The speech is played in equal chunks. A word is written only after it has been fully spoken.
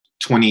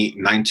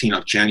2019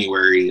 of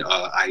January,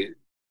 I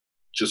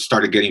just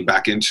started getting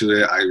back into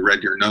it. I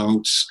read your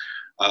notes.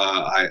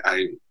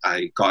 I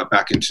got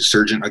back into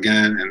Surgent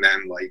again, and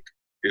then like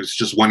it was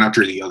just one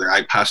after the other.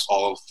 I passed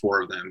all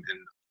 4 of them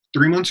in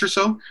 3 months or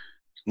so.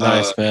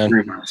 Nice, man.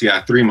 3 months.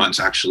 Yeah, 3 months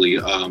actually.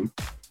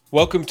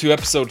 Welcome to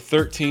episode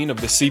 13 of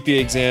the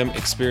CPA Exam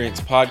Experience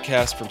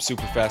podcast from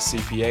Superfast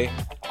CPA.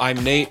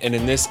 I'm Nate, and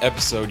in this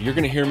episode, you're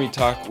going to hear me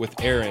talk with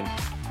Aaron.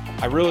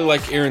 I really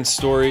like Aaron's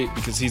story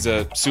because he's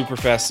a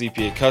Superfast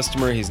CPA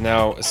customer. He's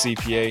now a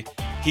CPA.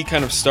 He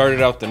kind of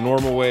started out the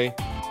normal way.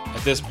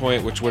 At this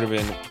point, which would have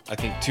been, I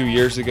think, 2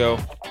 years ago,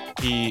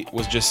 he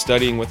was just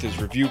studying with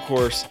his review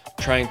course,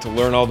 trying to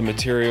learn all the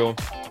material.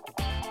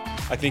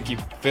 I think he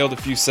failed a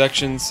few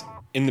sections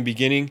in the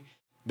beginning.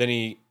 Then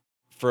he,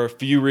 for a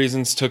few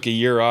reasons, took a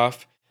year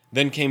off,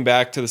 then came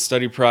back to the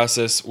study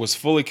process, was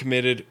fully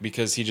committed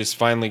because he just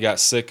finally got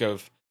sick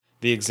of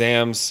the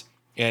exams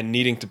and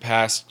needing to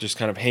pass, just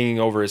kind of hanging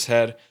over his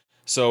head.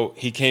 So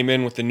he came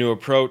in with a new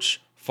approach,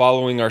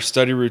 following our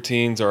study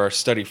routines or our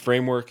study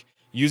framework,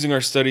 using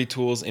our study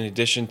tools in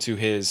addition to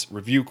his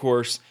review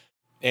course.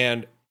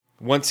 And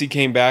once he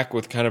came back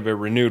with kind of a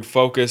renewed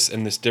focus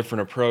and this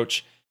different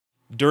approach,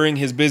 during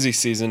his busy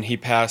season, he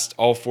passed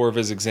all 4 of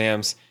his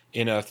exams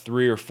in a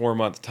 3 or 4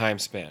 month time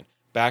span,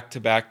 back to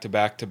back,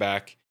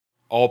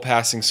 all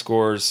passing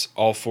scores,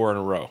 all 4 in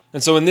a row.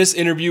 And so in this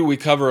interview, we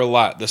cover a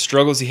lot, the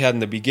struggles he had in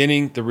the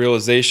beginning, the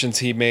realizations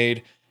he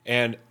made,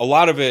 and a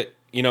lot of it,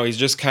 he's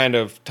just kind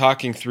of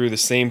talking through the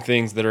same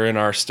things that are in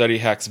our study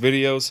hacks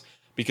videos,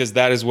 because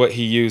that is what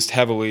he used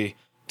heavily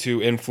to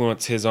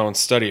influence his own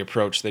study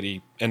approach that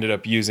he ended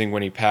up using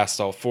when he passed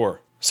all 4.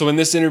 So in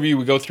this interview,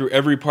 we go through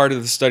every part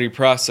of the study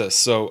process.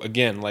 So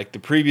again, like the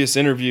previous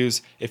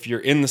interviews, if you're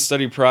in the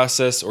study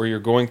process or you're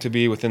going to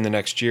be within the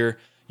next year,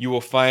 you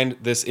will find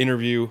this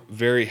interview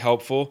very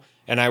helpful.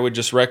 And I would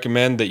just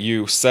recommend that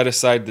you set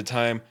aside the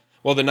time.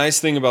 Well, the nice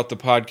thing about the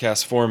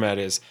podcast format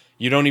is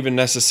you don't even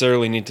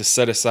necessarily need to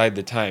set aside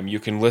the time.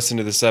 You can listen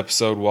to this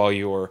episode while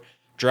you're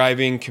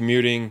driving,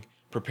 commuting,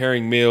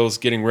 preparing meals,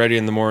 getting ready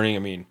in the morning. I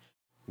mean,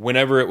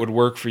 whenever it would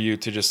work for you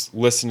to just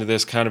listen to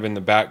this kind of in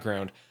the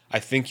background, I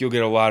think you'll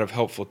get a lot of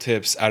helpful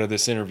tips out of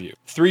this interview.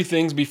 3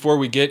 things before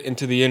we get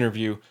into the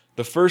interview.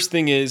 The first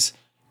thing is,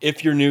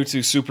 if you're new to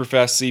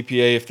Superfast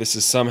CPA, if this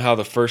is somehow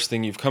the first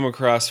thing you've come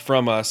across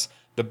from us,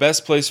 the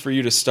best place for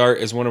you to start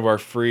is one of our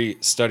free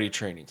study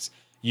trainings.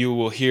 You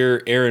will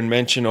hear Aaron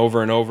mention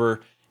over and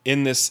over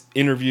in this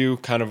interview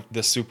kind of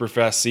the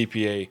Superfast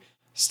CPA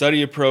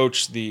study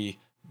approach, the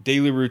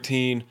daily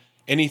routine,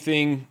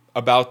 anything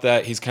about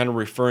that. He's kind of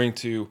referring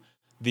to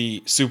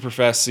the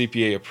Superfast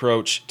CPA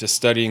approach to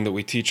studying that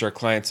we teach our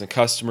clients and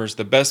customers.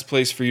 The best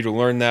place for you to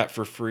learn that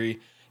for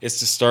free is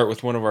to start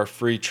with one of our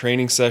free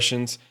training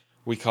sessions.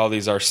 We call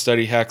these our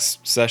study hacks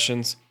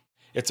sessions.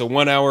 It's a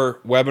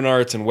 1-hour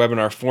webinar. It's in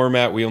webinar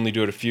format. We only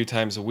do it a few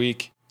times a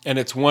week. And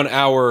it's 1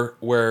 hour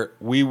where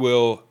we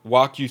will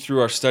walk you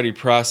through our study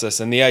process.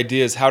 And the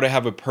idea is how to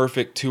have a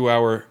perfect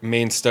 2-hour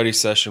main study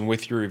session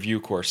with your review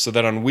course so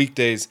that on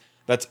weekdays,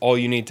 that's all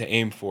you need to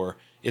aim for,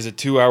 is a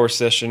 2-hour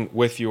session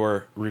with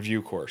your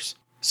review course.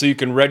 So you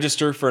can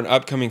register for an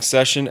upcoming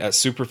session at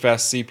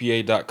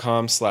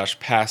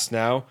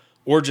superfastcpa.com/passnow,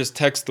 or just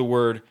text the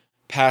word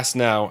pass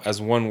now as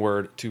one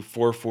word to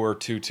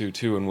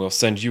 44222 and we'll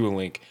send you a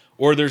link.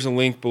 Or there's a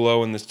link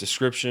below in this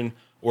description,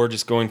 or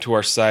just going to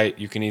our site,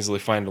 you can easily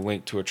find a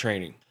link to a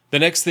training. The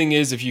next thing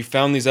is, if you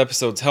found these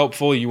episodes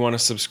helpful, you want to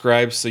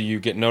subscribe so you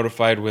get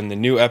notified when the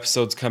new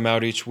episodes come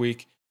out each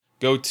week.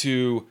 Go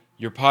to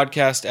your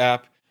podcast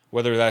app,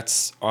 whether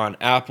that's on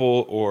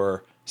Apple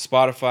or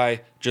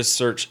Spotify, just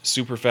search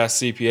Superfast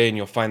CPA and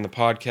you'll find the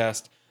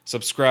podcast.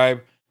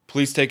 Subscribe.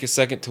 Please take a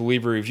second to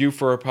leave a review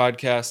for our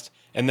podcast.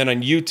 And then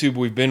on YouTube,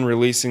 we've been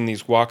releasing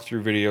these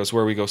walkthrough videos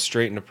where we go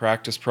straight into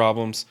practice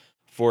problems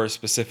for a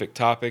specific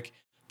topic.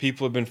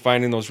 People have been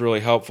finding those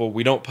really helpful.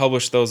 We don't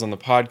publish those on the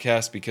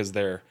podcast because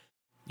they're,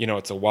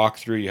 it's a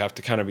walkthrough. You have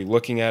to kind of be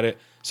looking at it.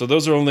 So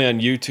those are only on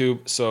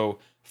YouTube. So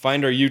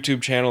find our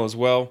YouTube channel as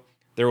well.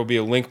 There will be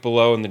a link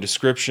below in the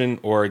description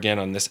or again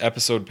on this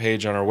episode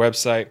page on our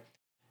website.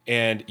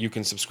 And you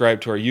can subscribe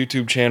to our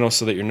YouTube channel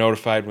so that you're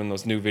notified when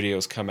those new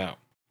videos come out.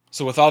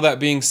 So with all that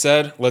being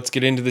said, let's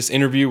get into this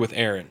interview with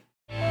Aaron.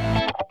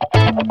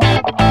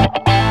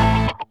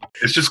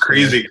 It's just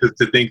crazy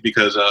to think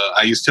because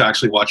I used to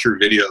actually watch your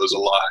videos a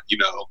lot,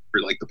 for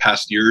like the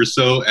past year or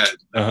so. And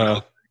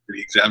the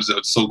exams, so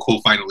it's so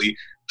cool finally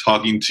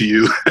talking to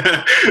you.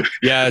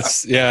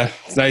 It's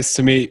nice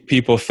to meet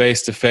people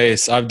face to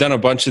face. I've done a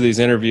bunch of these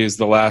interviews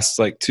the last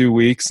 2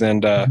 weeks,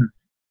 and I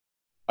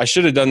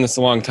should have done this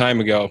a long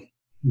time ago.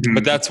 Mm-hmm.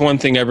 But that's one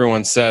thing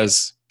everyone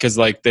says, because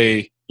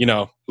they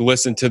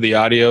listen to the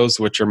audios,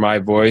 which are my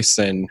voice,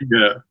 and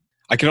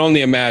I can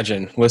only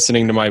imagine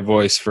listening to my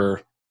voice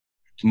for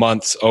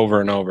months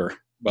over and over.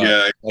 But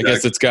exactly. I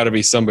guess it's got to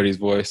be somebody's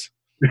voice.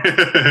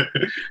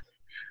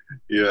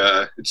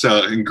 Yeah, it's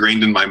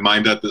ingrained in my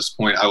mind at this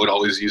point. I would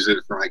always use it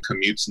for my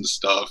commutes and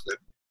stuff. And,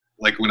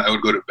 when I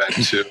would go to bed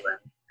too, and,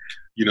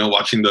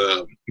 watching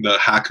the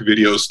hack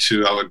videos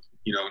too, I would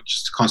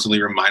just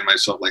constantly remind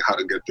myself like how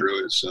to get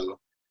through it. So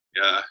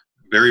yeah,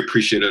 very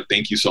appreciative.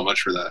 Thank you so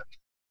much for that.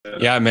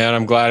 Yeah, man,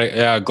 I'm glad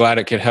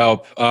it could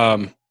help.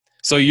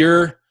 So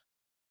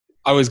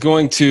I was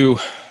going to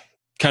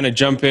kind of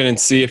jump in and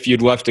see if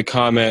you'd left a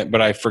comment,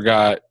 but I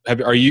forgot.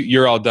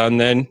 You're all done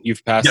then?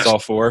 You've passed Yes. all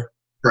 4?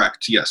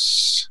 Correct.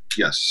 Yes.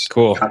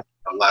 Cool.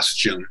 Last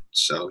June.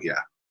 So yeah.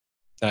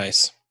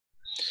 Nice.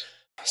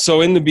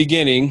 So in the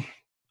beginning,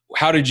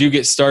 how did you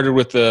get started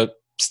with the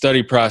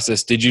study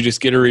process? Did you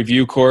just get a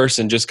review course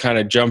and just kind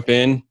of jump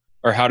in,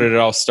 or how did it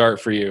all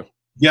start for you?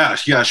 Yeah,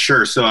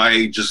 sure. So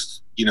I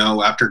just,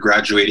 after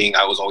graduating,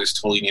 I was always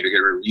told you need to get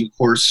a review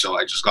course. So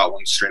I just got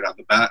one straight out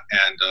the bat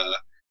and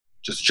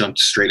just jumped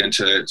straight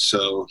into it.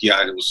 So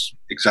yeah, it was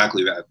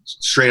exactly that.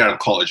 Straight out of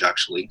college,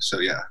 actually. So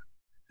yeah.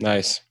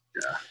 Nice.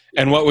 Yeah.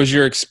 And what was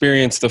your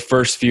experience the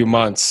first few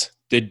months?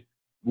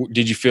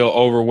 Did you feel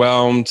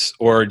overwhelmed,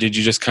 or did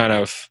you just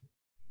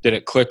did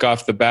it click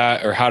off the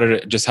bat, or how did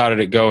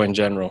it go in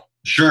general?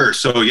 Sure.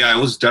 So yeah, it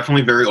was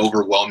definitely very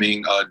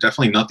overwhelming.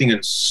 Definitely nothing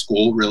in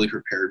school really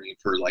prepared me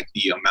for like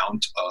the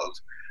amount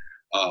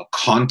of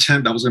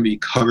content that was going to be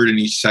covered in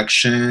each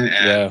section.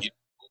 And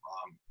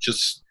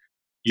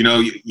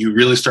you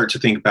really start to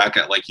think back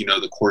at like,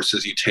 the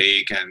courses you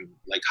take and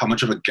like how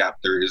much of a gap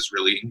there is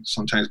really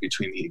sometimes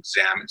between the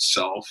exam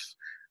itself,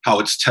 how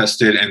it's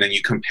tested, and then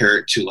you compare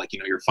it to like,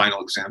 your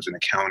final exams in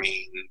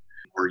accounting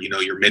or,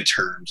 your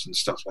midterms and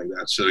stuff like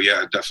that. So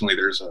yeah, definitely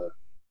there's a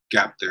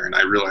gap there. And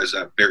I realized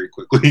that very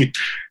quickly.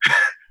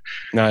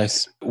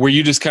 Nice. Were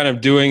you just kind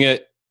of doing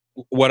it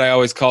what I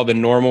always call the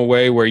normal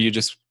way, where you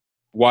just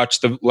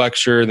watch the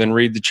lecture, then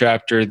read the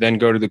chapter, then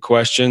go to the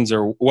questions,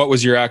 or what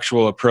was your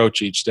actual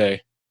approach each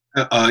day?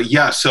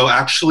 Yeah. So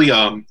actually,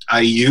 I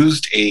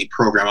used a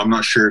program. I'm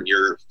not sure if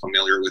you're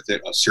familiar with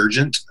it,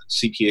 Surgent,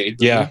 CPA.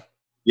 Yeah.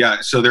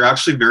 Yeah, so they're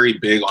actually very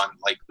big on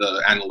like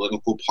the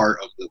analytical part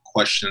of the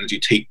questions.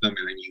 You take them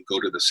and then you go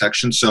to the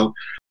section. So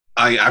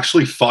I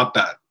actually fought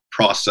that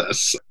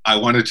process. I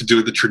wanted to do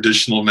it the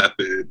traditional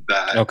method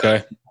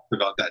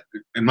about that,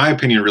 in my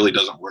opinion, really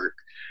doesn't work.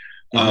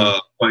 Mm-hmm.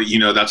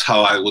 But that's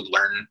how I would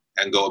learn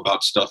and go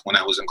about stuff when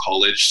I was in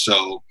college.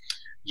 So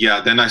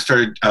yeah, then I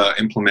started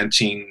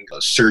implementing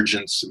a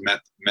Surgent's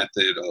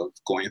method of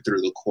going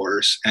through the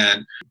course.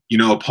 And,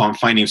 upon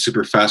finding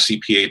Superfast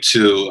CPA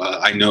 2,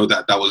 I know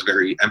that was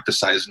very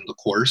emphasized in the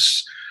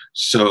course.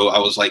 So I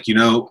was like,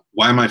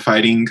 why am I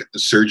fighting the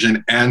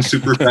Surgent and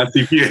Superfast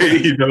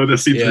CPA? The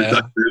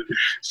CPA.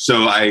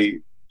 So I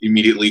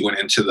immediately went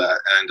into that.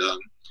 And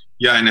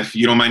and if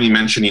you don't mind me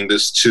mentioning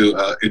this too,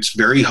 it's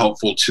very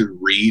helpful to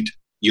read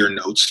your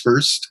notes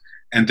first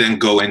and then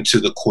go into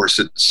the course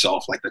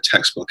itself, like the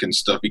textbook and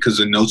stuff, because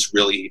the notes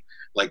really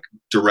like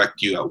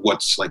direct you at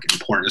what's like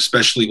important,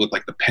 especially with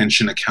like the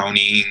pension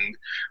accounting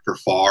for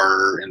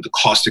FAR and the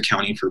cost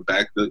accounting for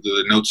Beck.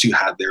 The notes you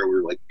had there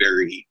were like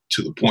very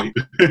to the point.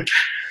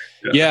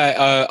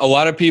 A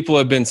lot of people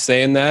have been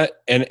saying that,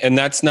 and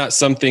that's not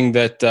something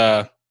that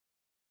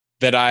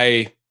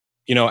I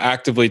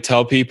actively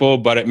tell people,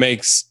 but it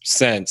makes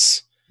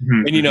sense.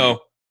 Mm-hmm.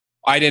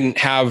 And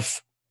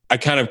I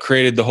kind of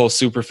created the whole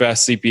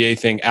Superfast CPA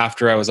thing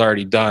after I was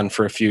already done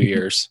for a few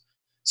years.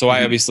 So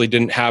I obviously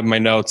didn't have my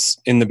notes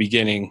in the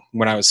beginning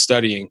when I was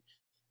studying.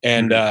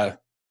 And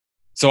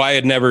so I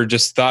had never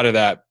just thought of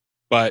that.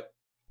 But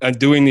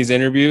doing these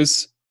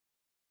interviews,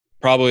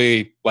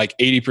 probably like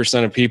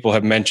 80% of people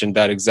have mentioned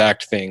that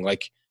exact thing,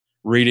 like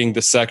reading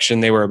the section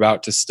they were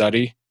about to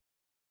study.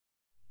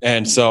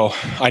 And so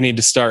I need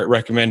to start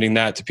recommending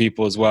that to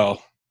people as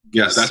well.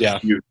 Yeah,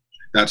 huge.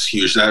 That's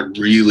huge. That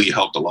really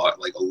helped a lot,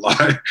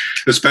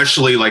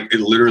 especially like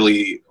it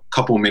literally a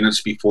couple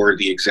minutes before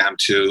the exam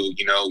too,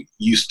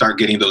 you start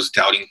getting those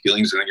doubting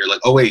feelings and then you're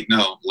like, oh wait,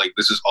 no, like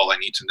this is all I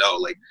need to know.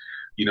 Like,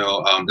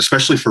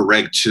 especially for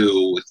Reg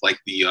 2 with like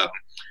the,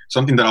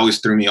 something that always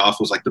threw me off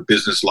was like the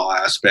business law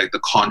aspect,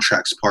 the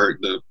contracts part,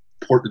 the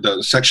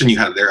section you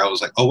had there. I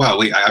was like, oh wow,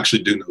 wait, I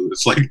actually do know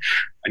this. Like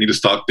I need to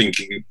stop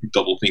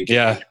double thinking.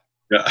 Yeah.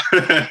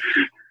 Yeah.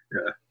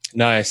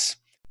 Nice.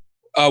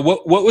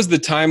 What was the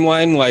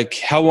timeline? Like,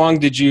 how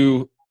long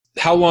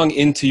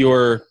into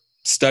your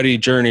study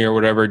journey or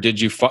whatever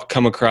did you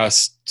come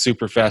across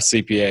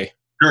Superfast CPA?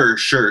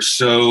 Sure.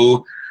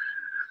 So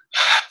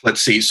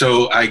let's see.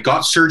 So I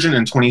got Surgent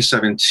in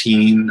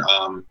 2017,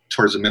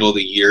 towards the middle of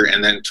the year.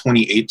 And then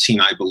 2018,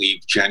 I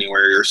believe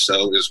January or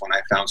so is when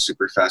I found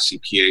Superfast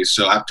CPA.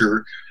 So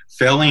after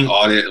failing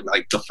audit,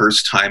 like the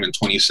first time in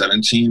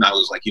 2017, I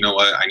was like, you know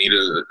what, I need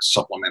to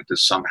supplement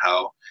this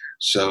somehow.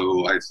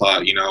 So I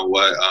thought,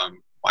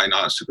 why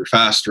not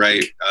Superfast,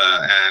 right?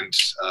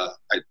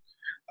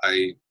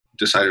 I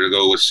decided to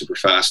go with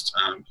Superfast.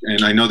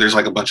 And I know there's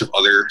like a bunch of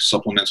other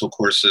supplemental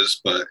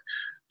courses, but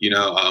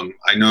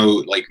I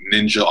know like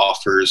Ninja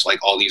offers like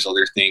all these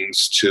other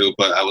things too.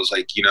 But I was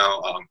like,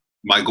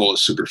 my goal is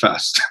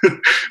Superfast.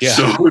 Yeah.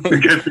 So to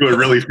get through it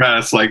really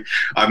fast, like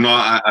I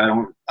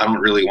don't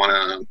really want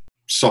to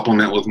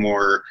supplement with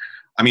more.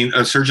 I mean,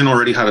 a Surgeon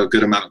already had a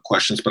good amount of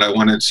questions, but I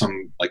wanted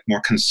some like more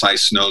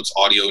concise notes,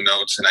 audio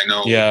notes, and I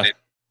know they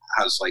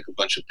has like a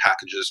bunch of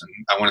packages,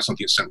 and I wanted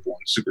something simple,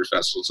 and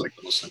Superfast was like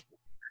the most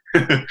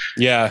simple.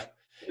 Yeah.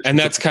 And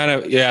that's kind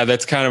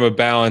of a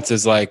balance,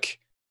 is like,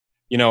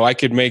 I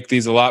could make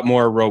these a lot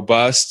more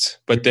robust,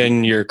 but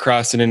then you're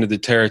crossing into the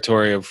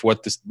territory of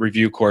what this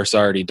review course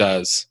already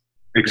does.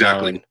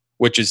 Exactly.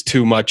 Which is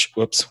too much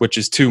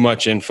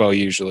info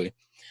usually.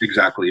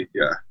 Exactly.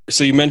 Yeah.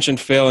 So you mentioned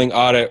failing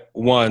audit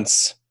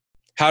once.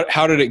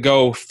 How did it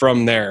go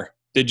from there?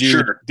 Did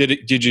you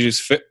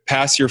just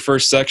pass your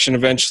first section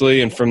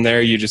eventually, and from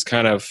there you just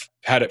kind of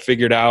had it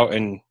figured out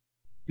and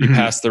you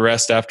passed the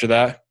rest after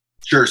that?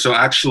 Sure. So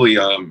actually,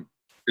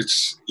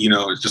 it's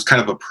just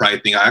kind of a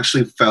pride thing. I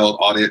actually failed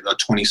audit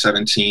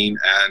 2017,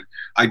 and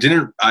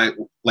I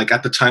like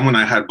at the time when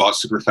I had bought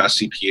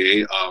Superfast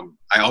CPA,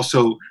 I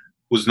also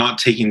was not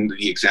taking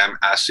the exam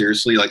as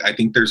seriously. Like, I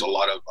think there's a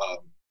lot of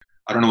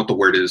I don't know what the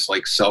word is,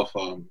 like self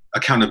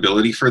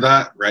accountability for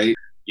that, right?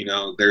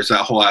 There's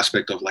that whole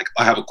aspect of like,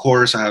 I have a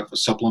course, I have a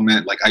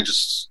supplement, like I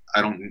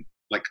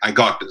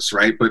got this,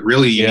 right? But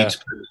really you need to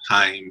put in the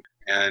time.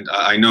 And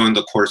I know in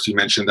the course you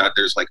mentioned that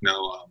there's like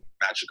no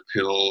magic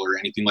pill or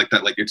anything like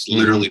that. Like, it's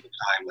literally the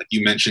time. Like,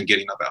 you mentioned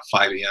getting up at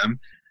 5 a.m.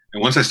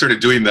 And once I started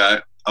doing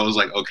that, I was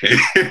like, okay,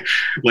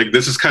 like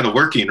this is kind of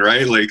working,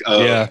 right? Like,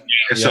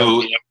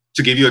 so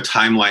to give you a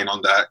timeline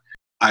on that,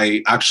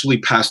 I actually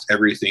passed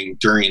everything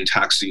during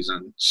tax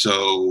season.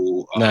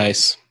 So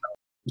nice.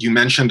 You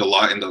mentioned a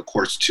lot in the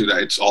course too, that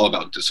it's all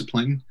about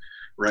discipline,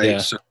 right? Yeah.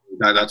 So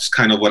that's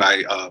kind of what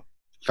I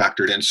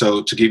factored in.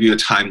 So to give you a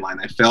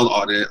timeline, I failed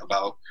audit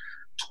about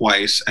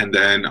twice, and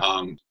then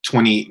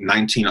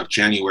 2019 of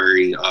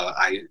January,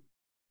 I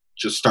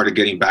just started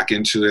getting back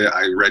into it.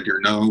 I read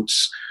your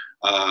notes.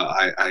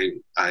 I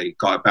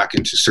got back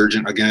into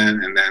Surgent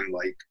again, and then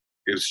like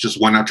it was just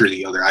one after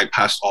the other. I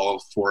passed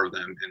all 4 of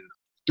them in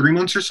 3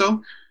 months or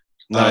so.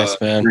 Nice,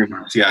 man. 3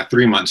 months. Yeah,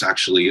 3 months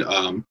actually.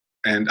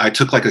 And I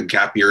took like a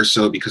gap year or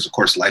so because, of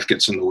course, life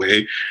gets in the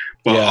way.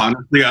 But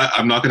honestly,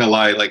 I'm not going to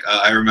lie. Like,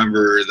 I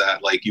remember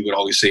that, like, you would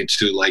always say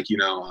to, like,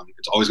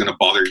 it's always going to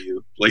bother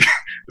you. Like,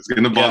 it's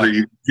going to bother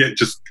you. Yeah,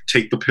 just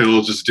take the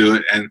pill, just do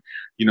it. And,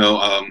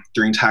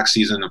 during tax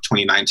season of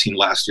 2019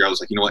 last year, I was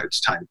like, you know what, it's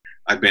time.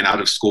 I've been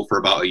out of school for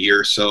about a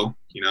year or so.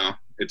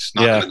 It's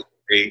not going to go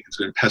away. It's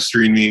been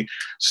pestering me.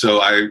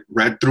 So I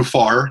read through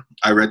FAR.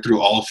 I read through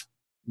all of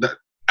that.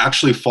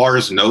 Actually,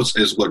 FAR's notes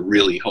is what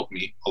really helped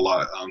me a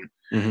lot.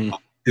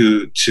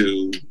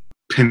 To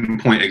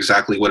pinpoint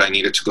exactly what I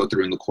needed to go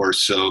through in the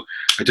course. So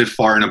I did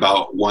FAR in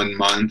about 1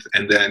 month.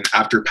 And then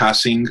after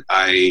passing,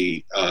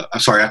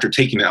 after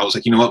taking it, I was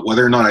like, you know what,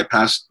 whether or not I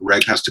pass,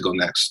 reg has to go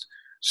next.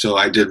 So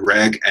I did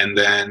reg, and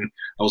then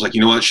I was like,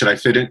 you know what, should I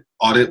fit in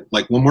audit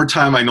like one more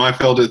time? I know I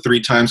failed it 3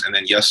 times, and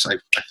then yes, I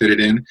fit it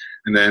in.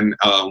 And then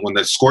when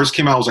the scores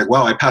came out, I was like,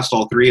 wow, I passed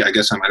all 3. I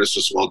guess I might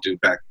as well do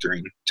back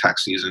during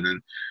tax season.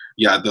 And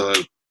yeah,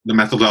 the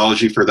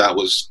methodology for that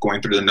was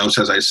going through the notes,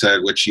 as I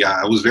said, which,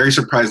 I was very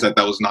surprised that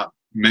was not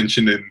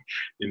mentioned in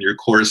your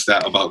course,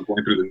 that about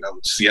going through the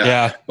notes.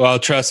 Yeah. Well,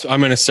 trust, I'm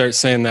going to start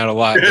saying that a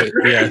lot. But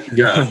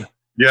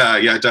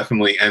yeah,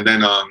 definitely. And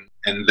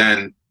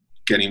then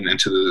getting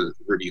into the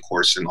review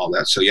course and all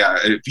that. So yeah,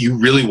 if you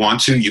really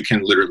want to, you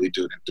can literally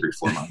do it in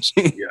 3-4 months.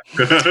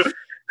 Yeah.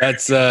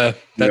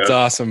 That's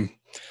awesome.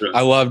 Yeah.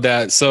 I love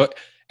that. So,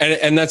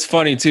 and that's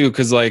funny too,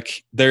 because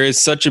like there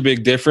is such a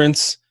big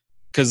difference.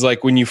 Because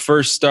like when you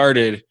first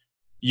started,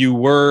 you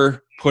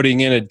were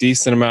putting in a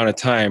decent amount of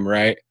time,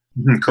 right?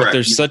 Correct. But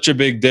there's such a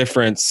big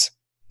difference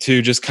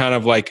to just kind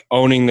of like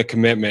owning the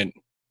commitment.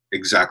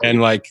 Exactly. And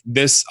like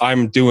this,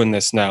 I'm doing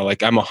this now.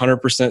 Like I'm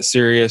 100%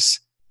 serious.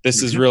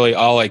 This is really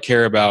all I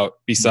care about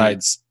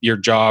besides your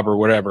job or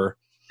whatever.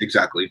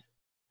 Exactly.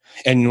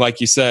 And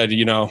like you said,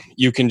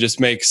 you can just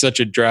make such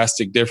a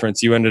drastic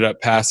difference. You ended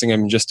up passing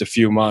them in just a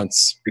few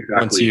months.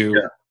 Exactly.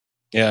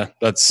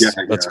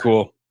 That's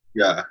cool.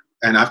 Yeah.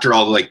 And after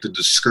all, like the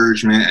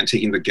discouragement and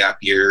taking the gap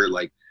year,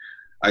 like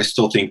I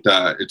still think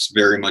that it's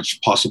very much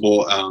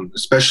possible,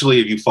 especially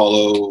if you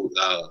follow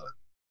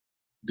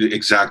the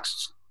exact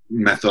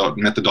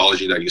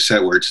methodology that you said,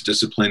 where it's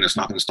discipline. It's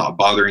not going to stop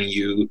bothering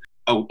you.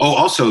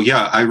 Also,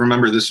 I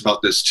remember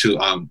about this too,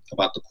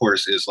 about the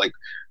course, is like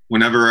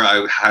whenever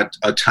I had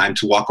a time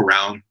to walk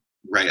around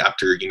right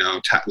after,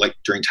 like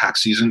during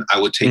tax season, I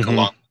would take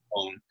along the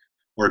phone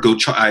or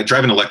I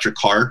drive an electric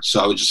car.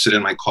 So I would just sit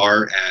in my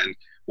car, and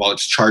while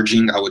it's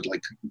charging, I would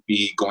like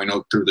be going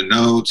through the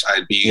notes.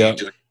 I'd be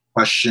doing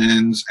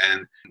questions,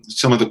 and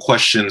some of the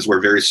questions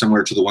were very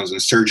similar to the ones in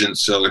Surgent.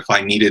 So if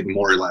I needed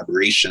more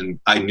elaboration,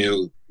 I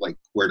knew like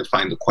where to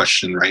find the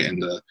question right in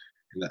the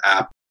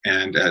app,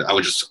 and I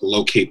would just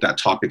locate that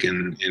topic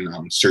in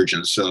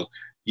Surgent. So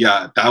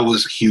yeah, that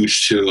was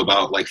huge too,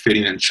 about like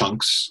fitting in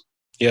chunks.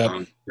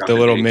 Yeah, the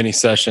little mini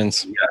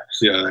sessions.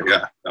 Yeah,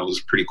 that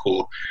was pretty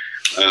cool.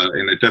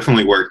 And it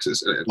definitely worked.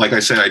 Like I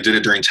said, I did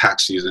it during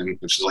tax season,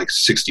 which is like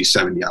 60,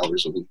 70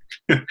 hours a week.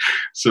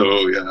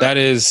 So yeah.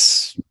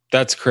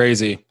 That's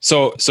crazy.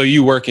 So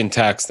you work in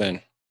tax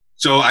then?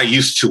 So I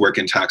used to work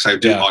in tax. I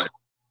did audit.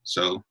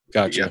 So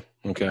gotcha.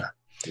 Okay.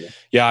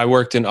 Yeah, I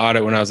worked in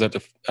audit when I was at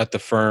the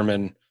firm,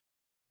 and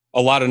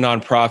a lot of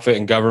nonprofit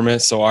and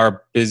government. So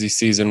our busy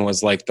season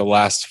was like the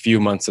last few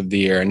months of the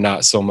year and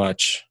not so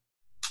much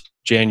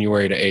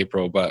January to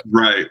April, but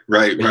right.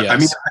 yes. I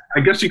mean,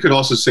 I guess you could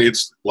also say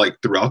it's like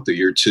throughout the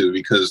year too,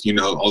 because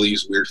all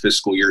these weird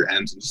fiscal year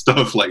ends and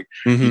stuff like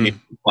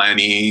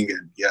planning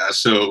and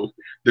so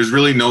there's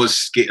really no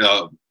escape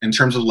in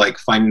terms of like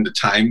finding the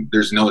time.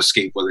 There's no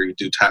escape whether you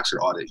do tax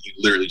or audit. You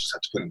literally just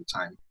have to put in the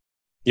time.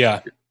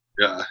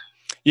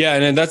 Yeah,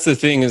 and that's the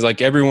thing is like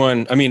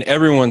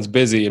everyone's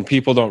busy and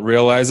people don't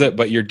realize it,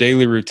 but your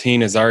daily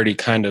routine is already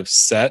kind of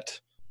set.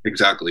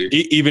 Exactly.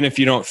 Even if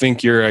you don't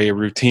think you're a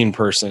routine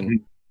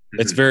person,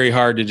 it's very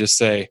hard to just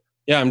say,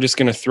 yeah, I'm just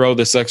going to throw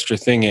this extra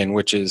thing in,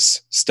 which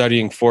is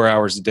studying 4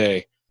 hours a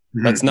day.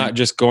 That's not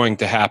just going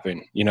to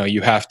happen.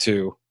 You have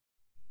to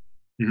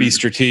be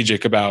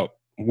strategic about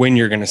when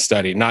you're going to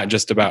study, not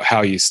just about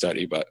how you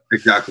study, but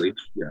exactly.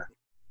 Yeah.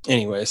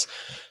 Anyways.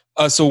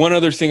 So one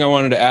other thing I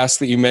wanted to ask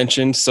that you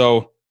mentioned.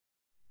 So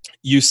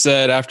you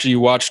said after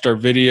you watched our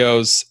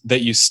videos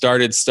that you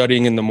started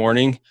studying in the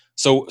morning.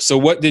 So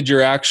what did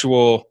your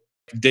actual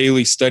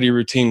daily study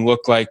routine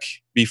look like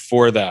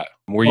before that?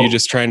 Were you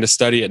just trying to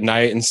study at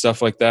night and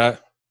stuff like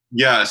that?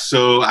 Yeah.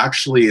 So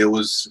actually it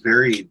was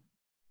very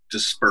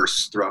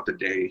dispersed throughout the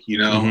day.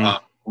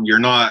 When you're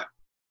not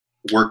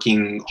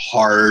working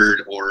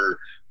hard or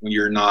when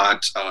you're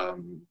not,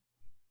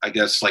 I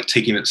guess like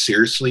taking it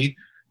seriously,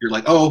 you're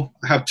like, oh,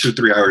 I have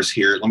 2-3 hours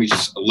here. Let me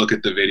just look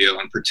at the video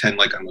and pretend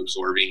like I'm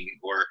absorbing,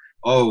 or,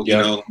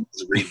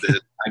 let's read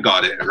this. I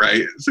got it,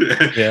 right?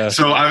 Yeah.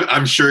 So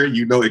I'm sure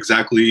you know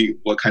exactly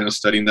what kind of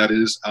studying that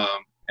is.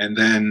 And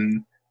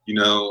then,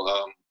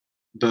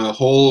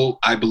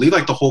 I believe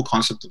like the whole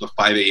concept of the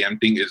 5 a.m.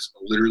 thing is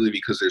literally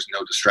because there's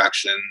no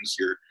distractions.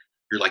 You're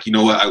like, you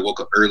know what? I woke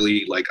up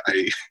early. Like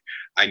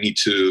I need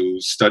to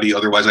study.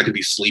 Otherwise I could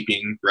be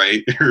sleeping.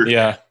 Right. Or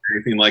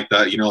anything like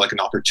that, like an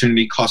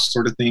opportunity cost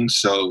sort of thing.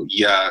 So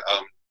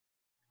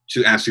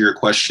to answer your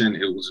question,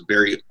 it was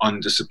very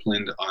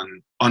undisciplined,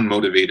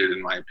 unmotivated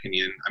in my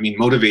opinion. I mean,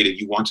 motivated,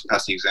 you want to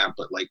pass the exam,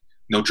 but like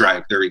no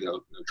drive. There we go.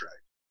 No drive.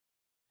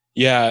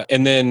 Yeah.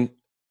 And then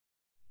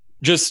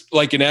just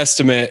like an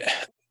estimate,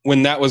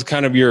 when that was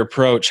kind of your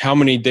approach, how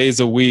many days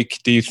a week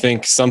do you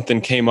think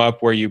something came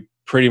up where you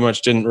pretty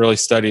much didn't really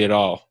study at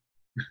all?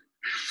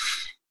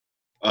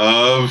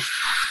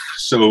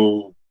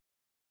 So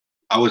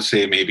I would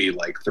say maybe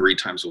like 3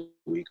 times a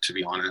week, to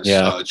be honest.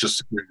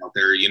 Just out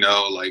there,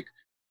 like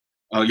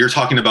you're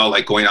talking about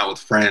like going out with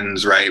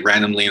friends, right?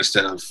 Randomly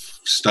instead of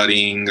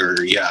studying or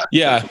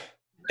Yeah.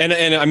 And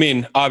I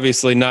mean,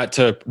 obviously not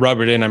to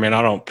rub it in. I mean,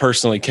 I don't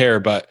personally care,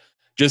 but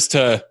just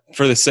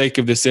for the sake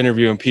of this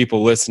interview and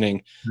people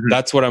listening,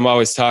 that's what I'm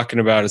always talking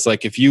about. Is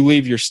like, if you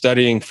leave your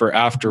studying for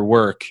after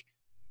work,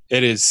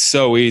 it is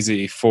so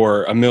easy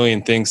for a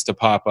million things to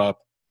pop up.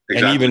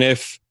 Exactly. And even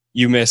if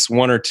you miss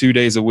 1 or 2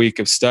 days a week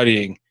of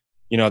studying,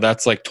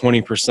 that's like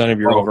 20% of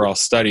your overall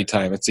study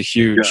time. It's a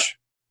huge,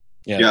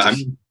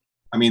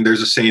 I mean,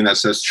 there's a saying that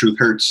says truth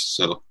hurts.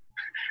 So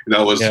that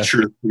was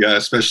true. Yeah.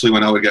 Especially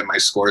when I would get my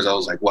scores, I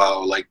was like,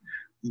 wow, like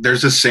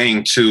there's a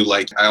saying too,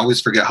 like I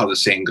always forget how the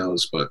saying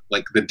goes, but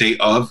like the day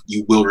of,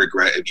 you will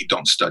regret if you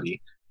don't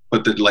study.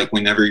 But like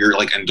whenever you're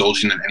like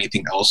indulging in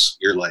anything else,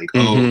 you're like,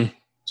 oh,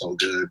 it's all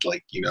good.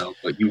 Like,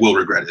 but you will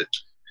regret it.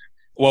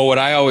 Well, what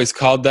I always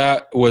called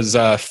that was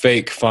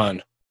fake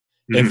fun.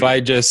 If I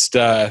just,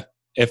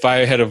 if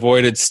I had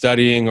avoided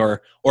studying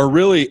or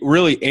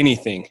really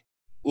anything,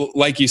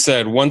 like you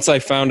said, once I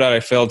found out I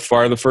failed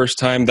FAR the first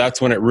time, that's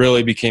when it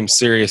really became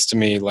serious to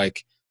me.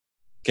 Like,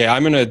 okay,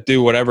 I'm going to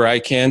do whatever I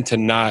can to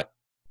not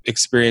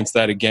experience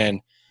that again.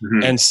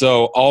 And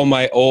so all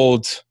my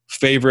old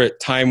favorite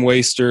time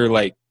waster,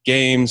 like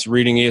games,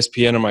 reading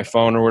ESPN on my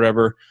phone or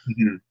whatever,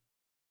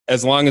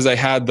 as long as I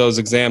had those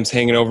exams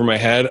hanging over my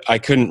head, I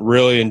couldn't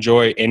really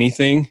enjoy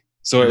anything.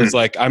 So it was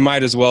like, I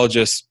might as well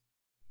just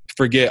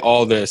forget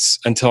all this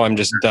until I'm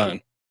just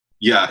done.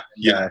 Yeah,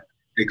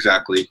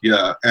 exactly.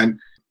 Yeah. And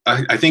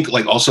I think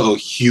like also a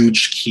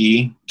huge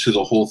key to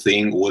the whole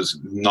thing was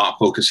not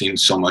focusing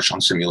so much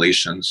on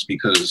simulations,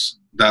 because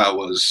that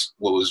was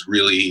what was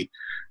really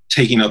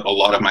taking up a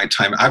lot of my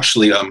time.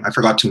 Actually, I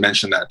forgot to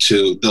mention that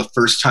too. The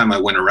first time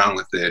I went around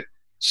with it,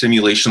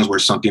 simulations were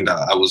something that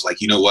I was like,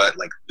 you know what,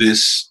 like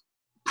this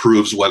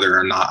proves whether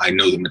or not I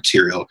know the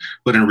material.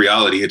 But in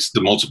reality, it's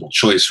the multiple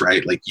choice,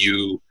 right? Like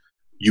you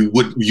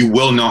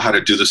will know how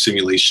to do the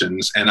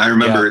simulations. And I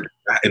remember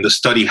in the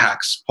study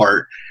hacks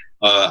part,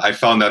 I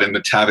found that in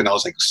the tab and I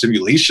was like,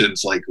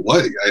 simulations, like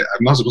what?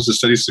 I'm not supposed to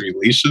study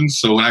simulations.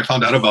 So when I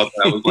found out about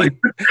that, I was like,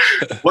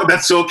 what?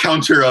 That's so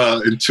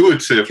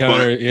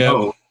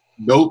counterintuitive.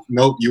 Nope.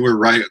 You were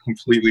right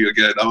completely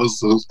again. I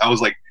was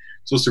like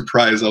so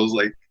surprised. I was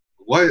like,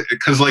 what?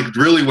 Because like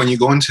really when you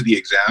go into the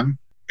exam,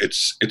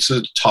 it's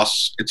a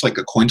toss. It's like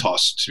a coin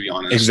toss, to be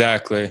honest.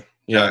 Exactly.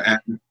 Yeah.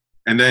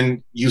 And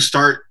then you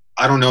start,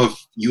 I don't know if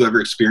you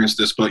ever experienced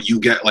this, but you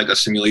get like a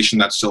simulation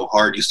that's so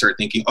hard, you start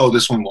thinking, oh,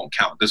 this one won't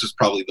count. This is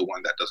probably the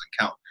one that doesn't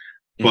count.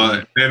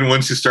 But then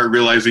once you start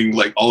realizing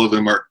like all of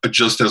them are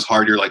just as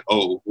hard, you're like,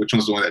 oh, which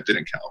one's the one that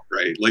didn't count,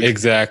 right? Like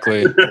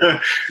Exactly.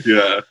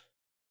 Yeah.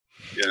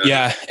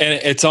 Yeah. And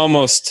it's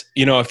almost,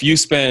 you know, if you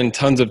spend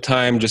tons of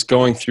time just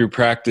going through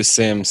practice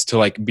sims to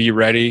like be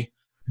ready,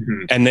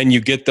 and then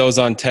you get those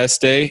on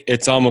test day,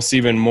 it's almost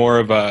even more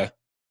of a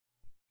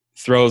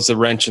throws a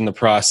wrench in the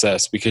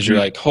process, because you're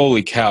like,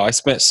 holy cow, I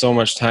spent so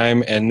much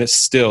time, and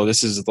this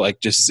is like,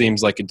 just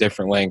seems like a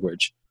different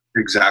language.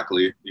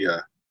 Exactly. Yeah.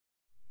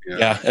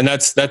 And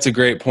that's a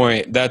great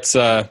point. That's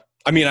I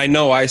mean, I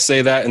know I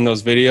say that in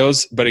those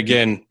videos, but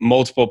again,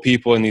 multiple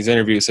people in these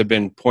interviews have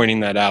been pointing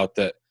that out,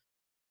 that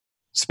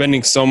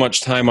spending so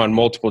much time on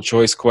multiple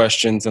choice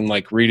questions and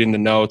like reading the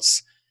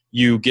notes,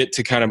 you get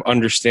to kind of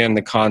understand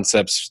the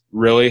concepts,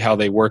 really how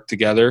they work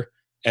together.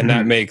 And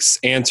that makes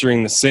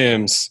answering the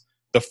sims,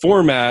 the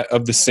format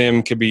of the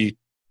sim could be,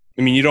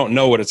 I mean, you don't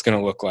know what it's going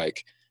to look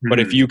like, but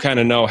if you kind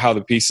of know how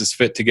the pieces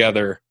fit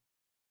together,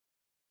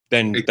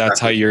 then that's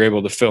how you're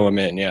able to fill them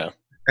in. Yeah.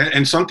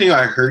 And something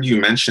I heard you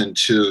mention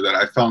too that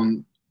I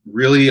found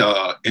really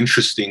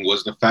interesting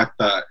was the fact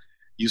that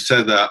you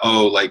said that,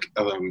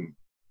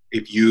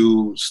 if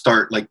you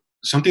start like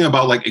something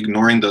about like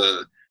ignoring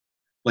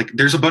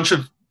there's a bunch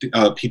of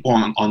people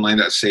online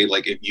that say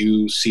like, if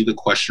you see the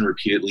question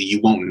repeatedly, you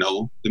won't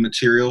know the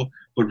material.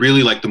 But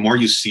really, like the more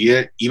you see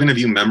it, even if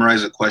you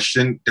memorize a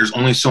question, there's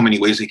only so many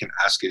ways you can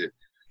ask it.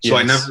 So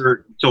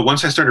so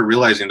once I started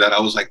realizing that, I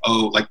was like,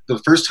 oh, like the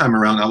first time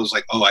around, I was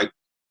like, oh,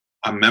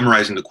 I'm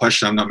memorizing the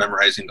question. I'm not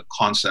memorizing the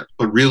concept.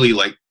 But really,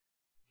 like,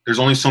 there's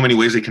only so many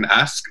ways they can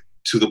ask,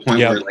 to the point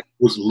where like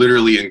it was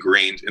literally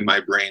ingrained in my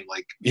brain.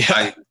 Like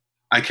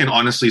I can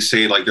honestly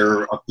say like there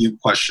are a few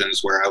questions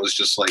where I was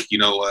just like, you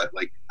know what,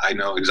 like I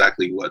know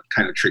exactly what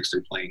kind of tricks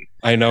they're playing.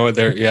 I know what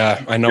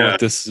I know what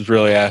this is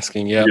really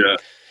asking. Yeah.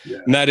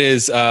 And that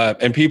is,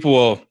 and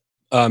people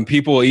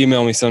will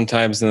email me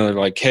sometimes and they're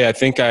like, hey, I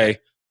think I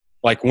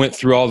like went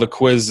through all the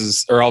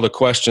quizzes or all the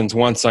questions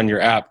once on your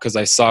app because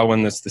I saw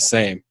one that's the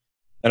same.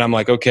 And I'm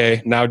like,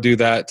 okay, now do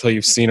that till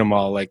you've seen them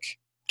all like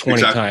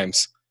 20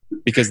 times,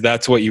 because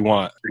that's what you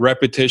want.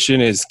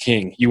 Repetition is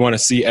king. You want to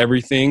see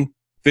everything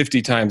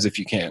 50 times if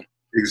you can.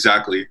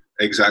 Exactly.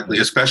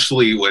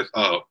 Especially with,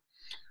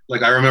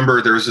 like I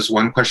remember there was this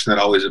one question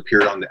that always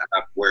appeared on the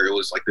app where it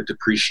was like the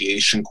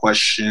depreciation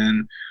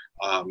question,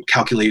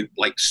 calculate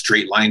like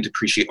straight line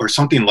depreciate or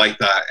something like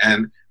that.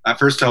 And at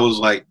first I was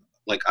like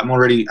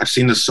I've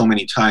seen this so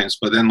many times,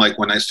 but then like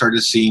when I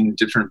started seeing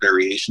different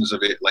variations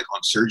of it, like on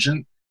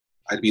Surgeon,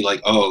 I'd be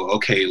like, oh,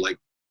 okay, like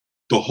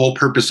the whole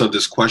purpose of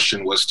this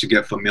question was to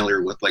get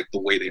familiar with like the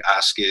way they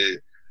ask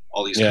it,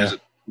 all these kinds of,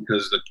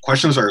 because the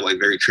questions are like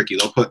very tricky.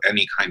 They'll put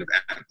any kind of,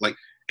 like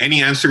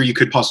any answer you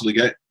could possibly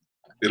get,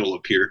 it'll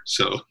appear.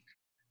 So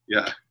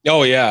yeah.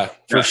 Oh yeah,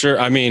 for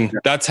sure. I mean,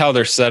 that's how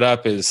they're set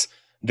up, is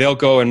they'll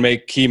go and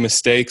make key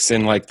mistakes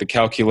in like the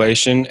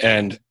calculation,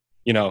 and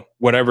you know,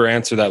 whatever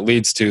answer that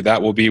leads to,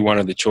 that will be one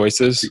of the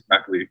choices.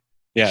 Exactly.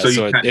 Yeah.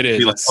 So it is.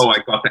 Be like, oh, I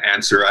got the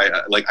answer.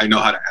 I know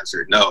how to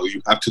answer it. No,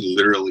 you have to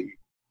literally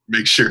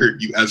make sure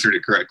you answered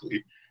it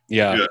correctly.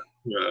 Yeah.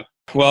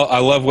 Well, I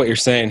love what you're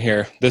saying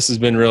here. This has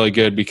been really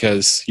good,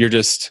 because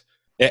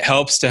it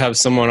helps to have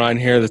someone on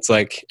here that's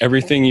like,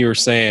 everything you were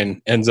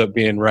saying ends up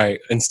being right,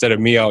 instead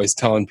of me always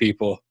telling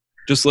people,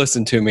 just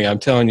listen to me, I'm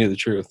telling you the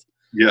truth.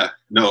 Yeah,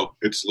 no,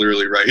 it's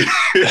literally right.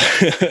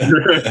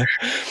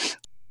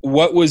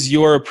 What was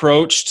your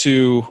approach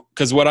to,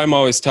 because what I'm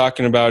always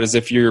talking about is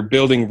if you're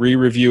building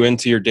re-review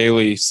into your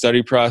daily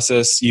study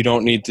process, you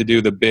don't need to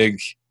do the big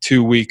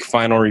 2-week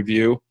final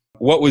review.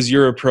 What was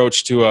your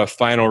approach to a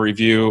final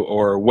review,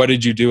 or what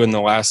did you do in the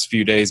last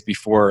few days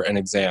before an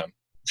exam?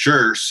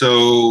 Sure.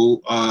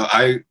 So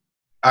I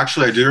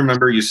do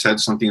remember you said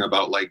something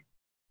about like,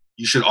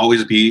 you should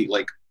always be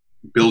like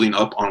building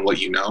up on what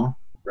you know,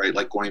 right?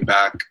 Like going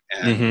back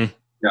and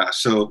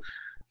so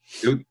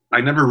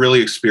I never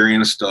really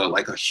experienced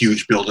like a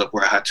huge buildup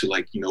where I had to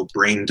like, you know,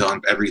 brain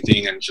dump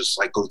everything and just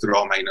like go through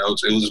all my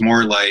notes. It was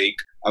more like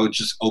I would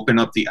just open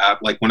up the app.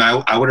 Like when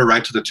I would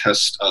arrive to the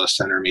test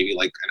center maybe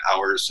like an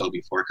hour or so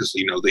before, because,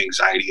 you know, the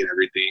anxiety and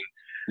everything.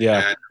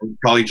 Yeah. And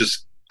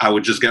I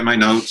would just get my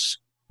notes,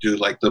 do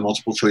like the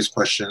multiple choice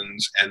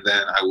questions, and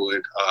then I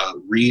would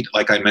read,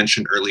 like I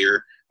mentioned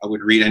earlier, I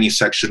would read any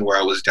section where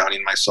I was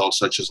doubting myself,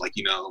 such as like,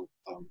 you know,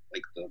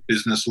 like the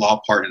business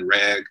law part in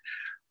reg,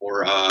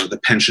 or the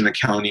pension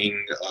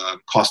accounting,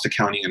 cost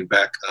accounting and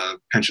BEC,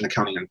 pension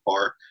accounting and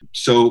FAR.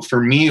 So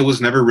for me, it was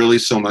never really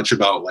so much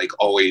about like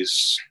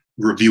always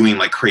reviewing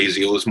like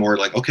crazy. It was more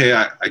like, okay,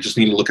 I just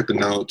need to look at the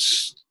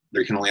notes.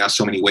 They can only ask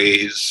so many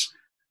ways,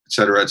 et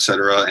cetera, et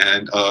cetera.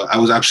 And I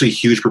was actually a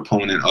huge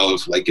proponent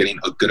of like getting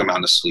a good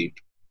amount of sleep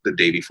the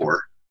day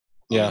before.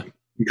 Yeah.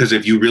 Because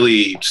if you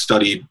really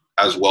studied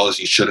as well as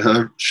you should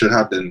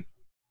have, then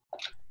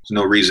there's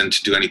no reason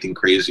to do anything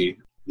crazy.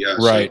 Yeah.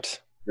 Right.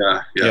 So,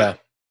 yeah.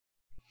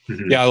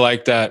 Yeah, I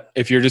like that.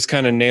 If you're just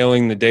kind of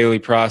nailing the daily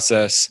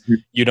process,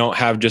 you don't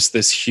have just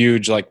this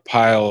huge like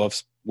pile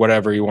of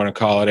whatever you want to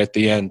call it at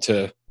the end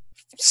to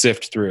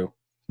sift through.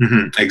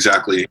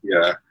 Exactly.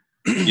 Yeah.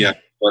 Yeah.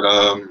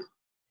 But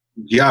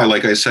Yeah,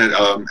 like I said,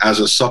 as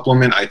a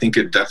supplement, I think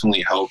it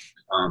definitely helped,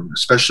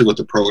 especially with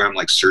the program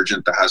like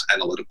Surgent that has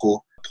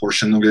analytical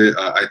portion of it.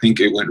 I think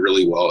it went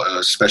really well,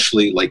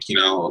 especially like,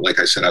 like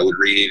I said, I would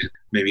read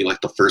maybe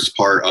like the first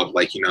part of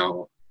like,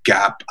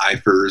 GAP,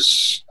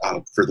 IFRS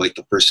for like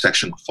the first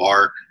section of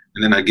FAR.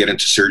 And then I'd get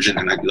into Surgent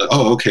and I'd be like,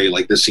 oh, okay,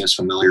 like this seems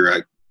familiar.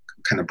 I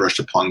kind of brushed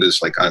upon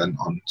this like on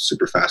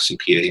Superfast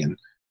CPA. And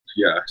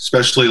yeah,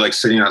 especially like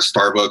sitting at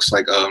Starbucks,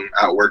 like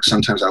at work,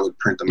 sometimes I would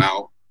print them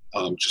out,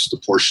 just the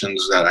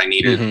portions that I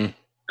needed,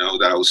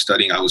 that I was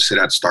studying. I would sit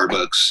at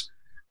Starbucks,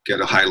 get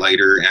a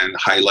highlighter and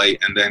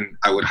highlight, and then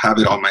I would have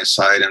it on my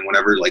side. And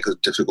whenever like a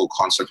difficult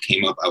concept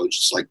came up, I would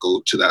just like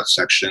go to that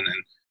section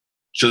and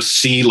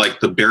just see like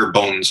the bare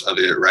bones of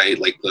it, right?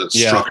 Like the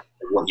structure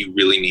of what you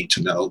really need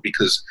to know,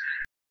 because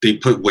they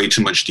put way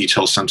too much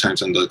detail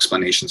sometimes in the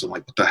explanations. I'm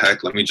like, what the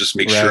heck? Let me just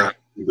make sure I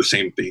do the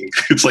same thing.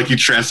 It's like you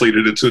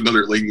translated it to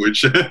another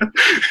language.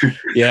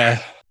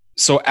 Yeah.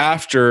 So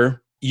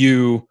after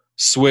you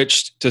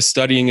switched to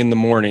studying in the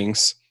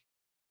mornings,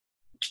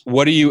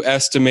 what do you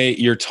estimate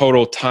your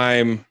total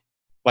time?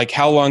 Like,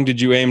 how long did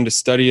you aim to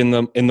study in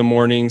the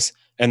mornings?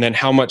 And then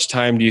how much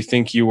time do you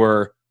think you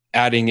were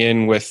adding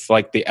in with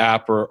like the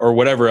app or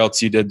whatever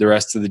else you did the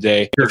rest of the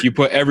day? Sure. If you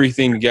put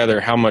everything together,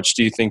 how much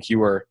do you think you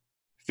were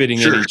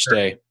fitting in each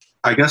day?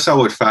 I guess I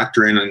would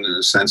factor in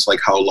a sense like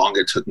how long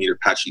it took me to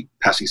pass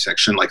each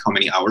section, like how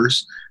many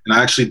hours. And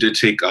I actually did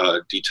take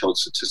detailed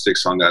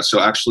statistics on that. So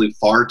actually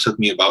FAR took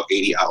me about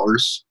 80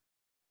 hours.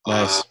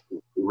 Nice.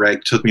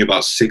 Reg took me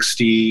about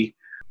 60.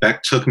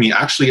 Beck took me,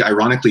 actually,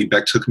 ironically,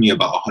 Beck took me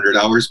about 100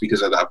 hours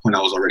because at that point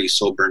I was already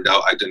so burned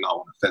out, I did not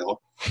want to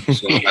fail.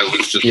 So I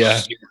was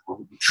just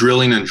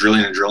drilling and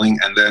drilling and drilling.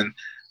 And then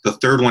the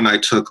third one I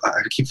took, I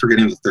keep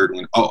forgetting the third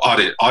one. Oh,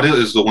 audit. Audit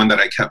is the one that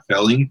I kept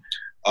failing.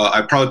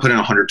 I probably put in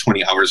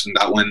 120 hours in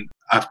that one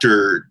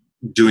after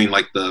doing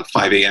like the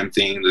 5 a.m.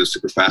 thing, the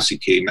Superfast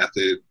CPA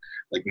method,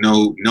 like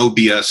no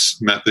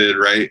BS method,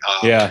 right?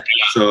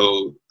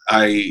 So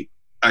I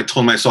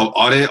told myself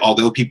audit,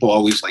 although people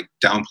always like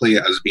downplay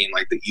it as being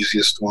like the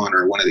easiest one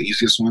or one of the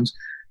easiest ones.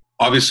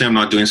 Obviously, I'm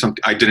not doing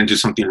something. I didn't do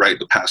something right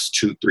the past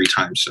 2-3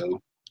 times, so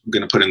I'm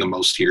going to put in the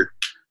most here.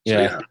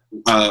 So,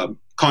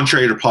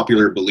 contrary to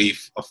popular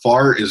belief, a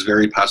FAR is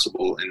very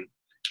passable in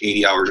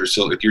 80 hours or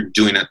so if you're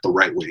doing it the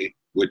right way,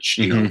 which,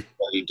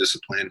 study,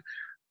 discipline,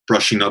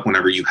 brushing up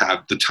whenever you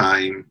have the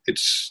time. I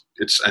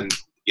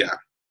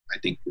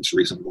think it's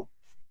reasonable.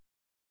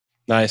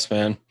 Nice,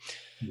 man.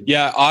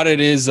 Yeah, audit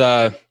is,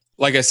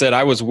 like I said,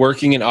 I was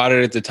working in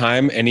audit at the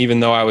time, and even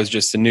though I was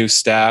just a new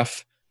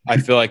staff, I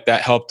feel like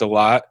that helped a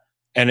lot.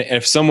 And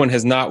if someone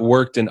has not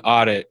worked in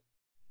audit,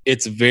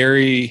 it's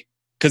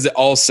because it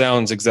all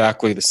sounds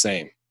exactly the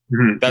same.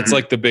 That's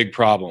like the big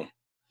problem.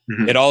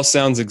 It all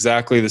sounds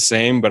exactly the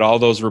same, but all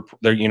those,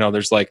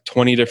 there's like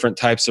 20 different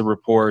types of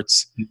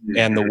reports,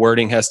 and the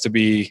wording has to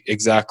be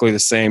exactly the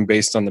same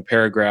based on the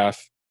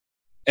paragraph,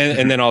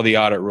 and then all the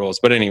audit rules.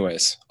 But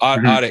anyways,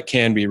 audit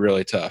can be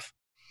really tough.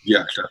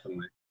 Yeah,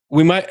 definitely.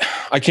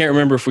 I can't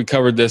remember if we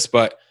covered this,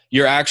 but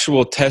your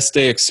actual test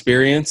day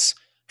experience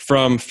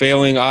from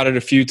failing audit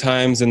a few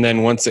times and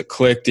then once it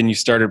clicked and you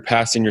started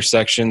passing your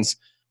sections,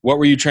 what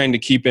were you trying to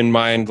keep in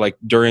mind like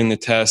during the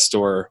test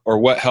or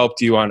what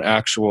helped you on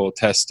actual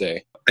test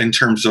day? In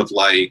terms of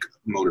like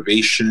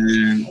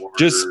motivation or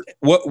just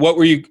what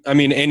were you,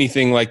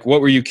 anything, like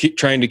what were you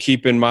trying to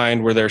keep in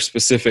mind? Were there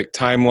specific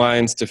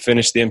timelines to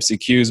finish the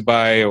MCQs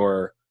by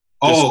or?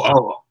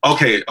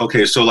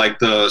 Okay. So like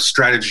the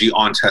strategy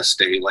on test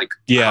day, like,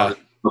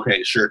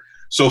 okay, sure.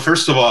 So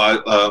first of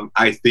all,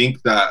 I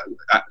think that,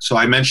 so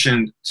I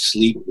mentioned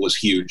sleep was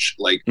huge.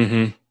 Like,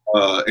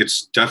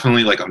 it's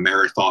definitely like a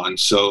marathon.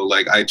 So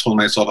like I told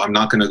myself, I'm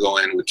not going to go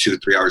in with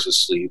 2-3 hours of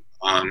sleep.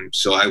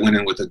 So I went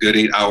in with a good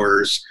 8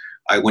 hours.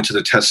 I went to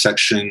the test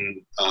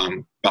section,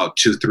 about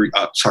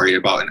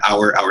an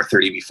hour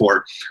 30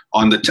 before.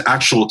 On the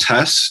actual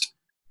test,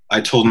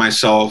 I told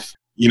myself,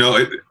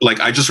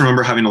 I just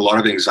remember having a lot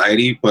of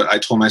anxiety, but I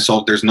told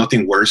myself there's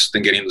nothing worse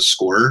than getting the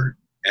score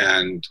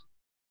and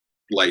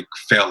like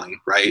failing,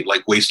 right?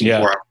 Like wasting 4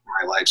 hours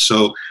of my life.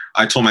 So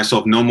I told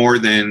myself no more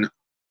than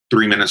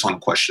 3 minutes on a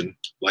question,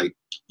 like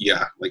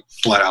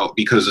flat out,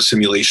 because the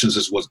simulations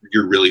is what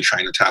you're really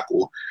trying to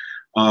tackle.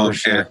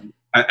 Sure.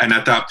 And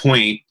at that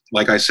point,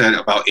 like I said,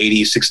 about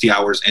 60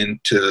 hours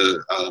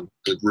into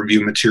the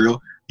review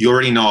material, you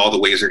already know all the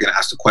ways they're going to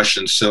ask the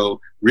questions. So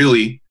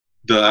really,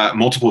 the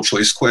multiple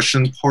choice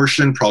question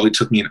portion probably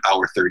took me an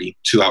hour 30,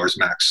 2 hours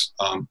max.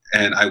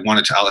 And I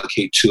wanted to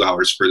allocate 2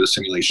 hours for the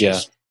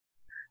simulations. Yeah,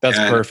 that's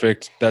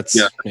perfect.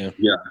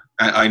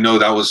 I know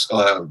that was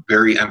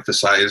very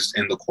emphasized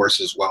in the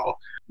course as well.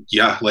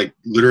 Yeah, like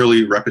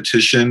literally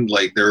repetition.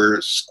 Like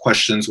there's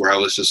questions where I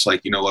was just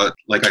like, you know what?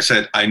 Like I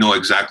said, I know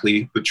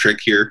exactly the trick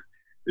here.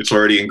 It's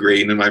already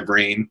ingrained in my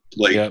brain.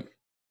 Like,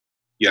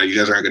 yeah, you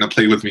guys aren't going to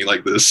play with me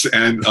like this.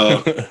 And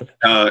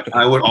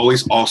I would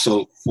always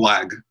also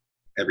flag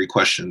every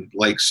question.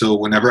 Like, so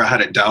whenever I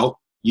had a doubt,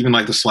 even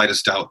like the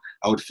slightest doubt,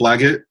 I would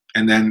flag it,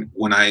 And then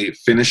when I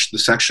finished the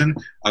section,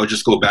 I would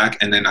just go back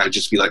and then I would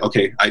just be like,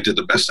 okay, I did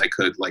the best I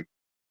could. Like,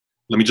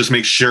 let me just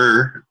make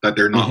sure that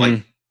they're not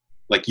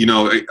like, you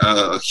know,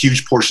 a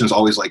huge portion is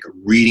always like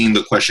reading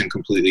the question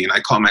completely. And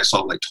I caught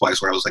myself like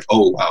twice where I was like,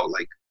 oh, wow,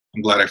 like,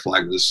 I'm glad I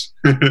flagged this.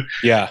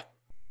 Yeah.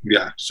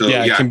 Yeah. So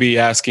yeah, it can be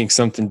asking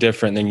something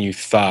different than you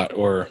thought,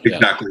 or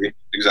exactly.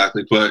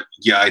 But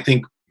yeah, I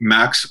think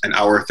max an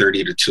hour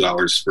 30 to 2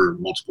 hours for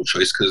multiple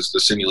choice, because the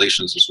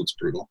simulations is what's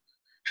brutal.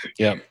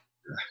 Yep.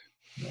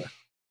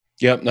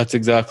 Yep, that's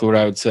exactly what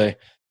I would say.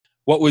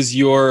 What was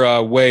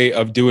your way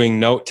of doing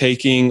note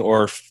taking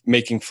or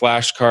making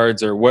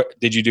flashcards, or what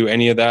did you do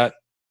any of that?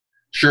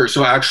 Sure.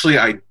 So actually,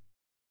 I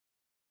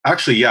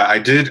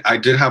did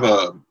have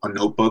a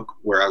notebook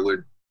where I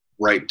would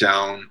write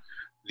down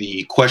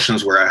the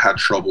questions where I had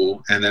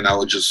trouble, and then I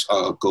would just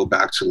go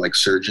back to like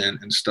surgeon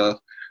and stuff.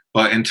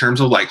 But in terms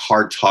of like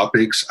hard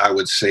topics, I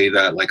would say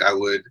that like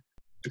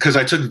because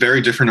I took very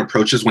different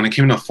approaches. When it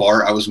came to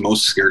FAR, I was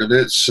most scared of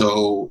it.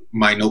 So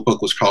my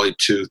notebook was probably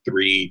 2,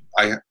 3.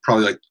 I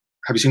probably like,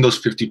 have you seen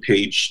those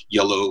 50-page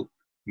yellow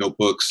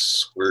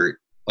notebooks where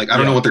like, I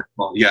don't know what they're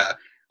called. Yeah.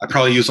 I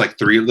probably used like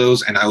 3 of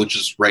those, and I would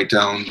just write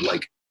down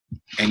like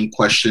any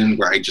question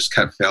where I just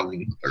kept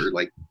failing, or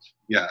like,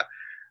 yeah.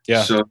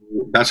 So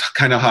that's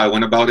kind of how I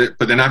went about it.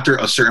 But then after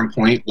a certain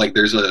point, like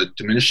there's a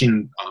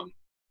diminishing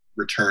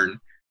return.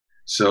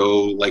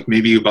 So like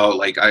maybe about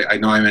like, I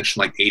know I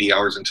mentioned like 80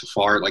 hours into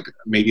FAR, like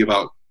maybe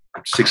about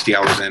 60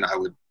 hours in, I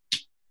would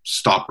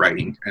stop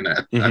writing. And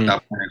at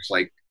that point, it's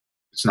like,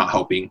 it's not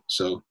helping.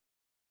 So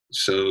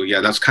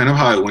yeah, that's kind of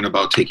how I went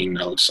about taking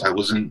notes.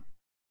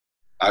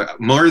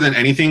 More than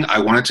anything, I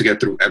wanted to get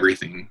through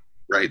everything,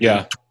 right?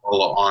 Yeah.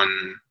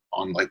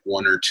 On like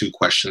 1 or 2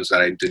 questions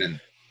that I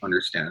didn't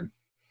understand.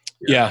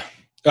 Yeah.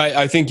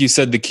 I think you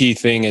said the key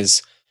thing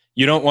is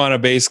you don't want to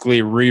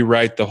basically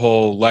rewrite the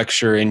whole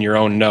lecture in your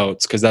own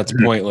notes, because that's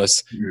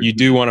pointless. You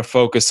do want to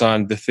focus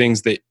on the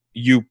things that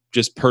you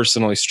just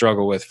personally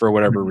struggle with for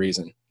whatever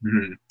reason.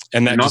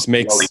 And that just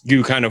makes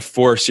you kind of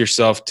force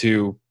yourself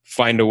to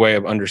find a way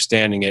of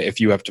understanding it if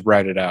you have to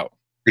write it out.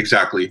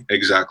 Exactly.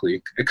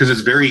 Because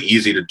it's very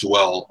easy to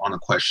dwell on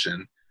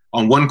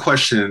on one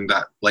question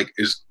that like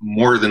is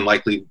more than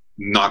likely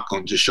not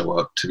going to show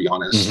up, to be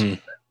honest,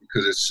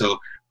 because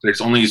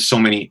there's only so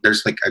many.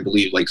 There's like, I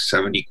believe like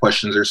 70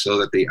 questions or so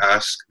that they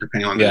ask,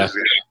 depending on the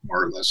exam,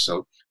 more or less.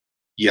 So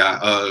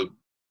yeah,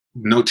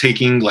 note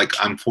taking, like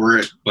I'm for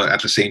it, but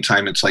at the same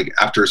time, it's like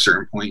after a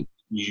certain point,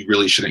 you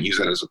really shouldn't use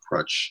that as a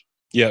crutch.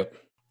 Yep.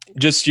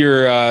 Just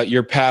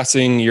your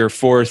passing your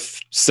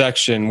 4th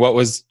section.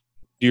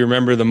 Do you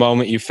remember the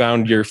moment you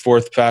found your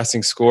 4th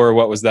passing score?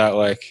 What was that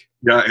like?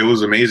 Yeah, it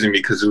was amazing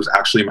because it was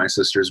actually my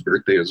sister's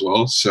birthday as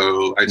well.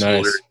 So I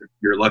told her,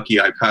 "You're lucky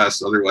I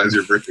passed. Otherwise,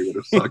 your birthday would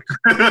have sucked."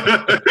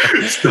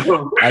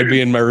 So, I'd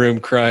be in my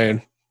room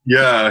crying.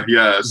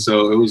 Yeah.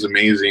 So it was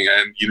amazing.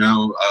 And, you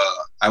know,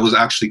 I was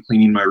actually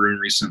cleaning my room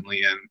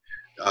recently, and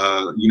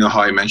you know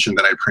how I mentioned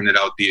that I printed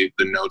out the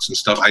notes and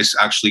stuff. I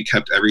actually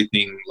kept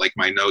everything, like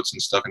my notes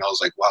and stuff. And I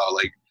was like, wow,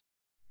 like,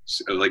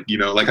 you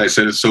know, like I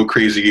said, it's so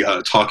crazy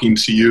talking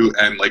to you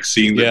and like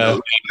seeing the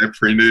notes I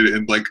printed,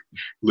 and like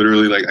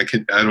literally like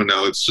I don't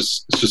know, it's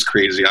just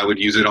crazy. I would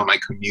use it on my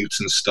commutes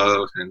and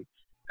stuff and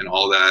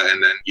all that.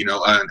 And then, you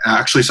know, and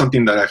actually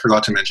something that I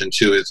forgot to mention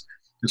too is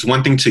it's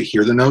one thing to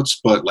hear the notes,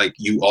 but like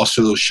you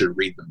also should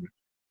read them,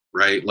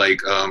 right?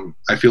 Like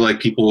I feel like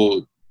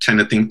people tend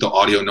to think the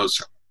audio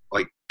notes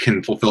like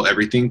can fulfill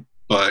everything,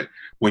 but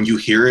when you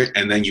hear it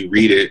and then you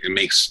read it, it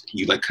makes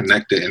you like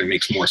connect it and it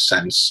makes more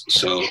sense.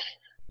 So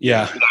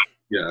yeah.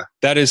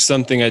 That is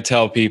something I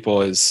tell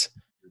people is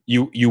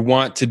you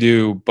want to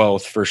do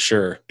both for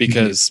sure,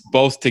 because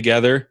both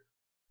together,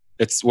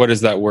 it's, what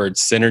is that word?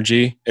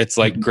 Synergy. It's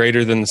like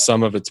greater than the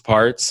sum of its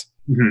parts.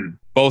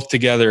 Both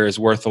together is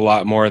worth a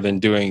lot more than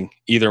doing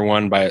either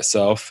one by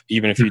itself,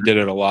 even if you did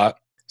it a lot.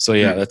 So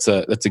yeah, that's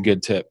a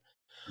good tip.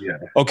 Yeah.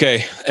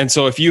 Okay. And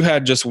so if you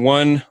had just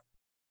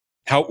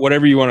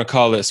whatever you want to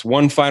call this,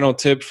 one final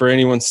tip for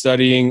anyone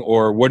studying,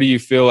 or what do you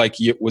feel like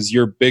was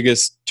your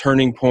biggest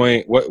turning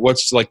point?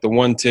 What's like the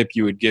one tip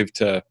you would give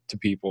to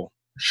people?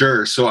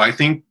 Sure. So I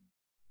think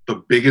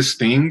the biggest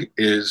thing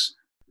is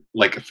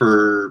like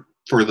for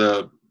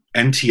the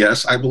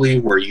NTS, I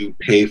believe, where you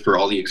pay for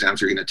all the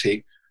exams you're going to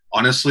take,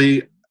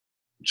 honestly,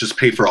 just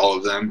pay for all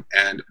of them.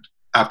 And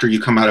after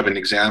you come out of an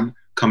exam,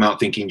 come out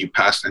thinking you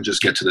passed and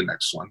just get to the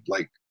next one.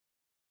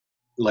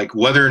 Like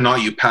whether or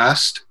not you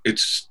passed,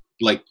 it's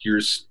like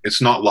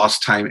it's not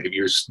lost time if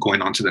you're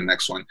going on to the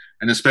next one.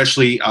 And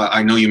especially,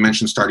 I know you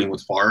mentioned starting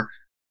with FAR.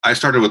 I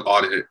started with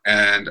audit,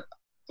 and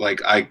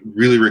like I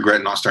really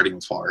regret not starting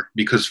with FAR,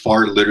 because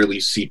FAR literally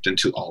seeped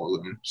into all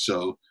of them.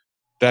 So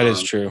that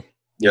is true.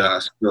 Yeah.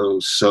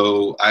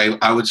 So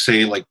I would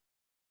say like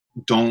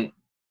don't,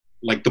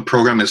 like the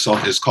program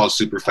itself is called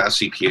Super Fast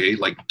CPA.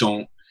 Like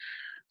don't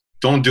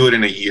do it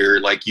in a year.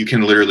 Like you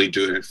can literally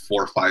do it in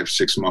 4, 5,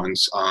 6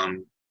 months.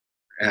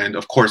 And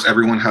of course,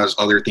 everyone has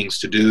other things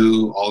to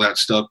do, all that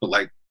stuff. But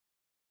like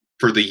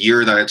for the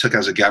year that I took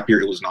as a gap year,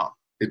 it was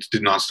it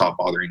did not stop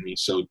bothering me.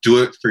 So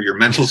do it for your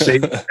mental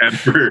sake and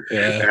for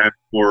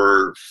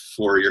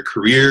your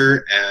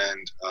career.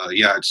 And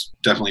it's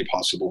definitely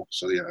possible.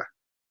 So yeah.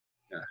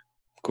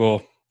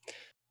 Cool.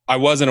 I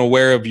wasn't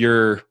aware of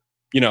your,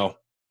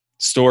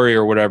 story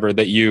or whatever,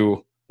 that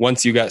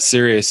once you got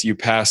serious, you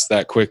passed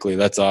that quickly.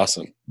 That's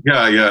awesome.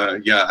 Yeah.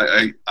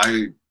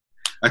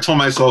 I told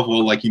myself,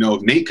 well, like,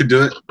 if Nate could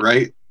do it,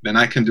 right, then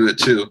I can do it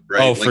too.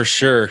 Right. Oh, for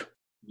sure.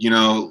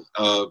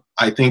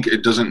 I think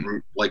it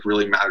doesn't like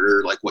really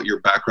matter like what your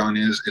background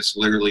is. It's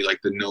literally like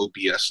the no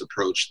BS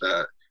approach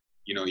that,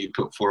 you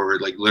put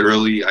forward. Like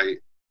literally,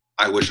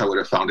 I wish I would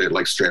have found it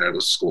like straight out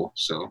of school.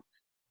 So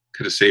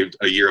could have saved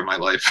a year of my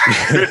life.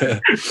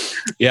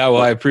 Yeah.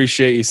 Well, I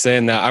appreciate you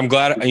saying that. I'm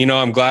glad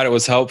it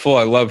was helpful.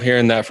 I love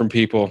hearing that from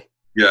people.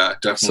 Yeah,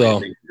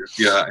 definitely.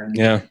 So,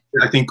 yeah.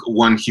 I think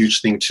one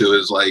huge thing too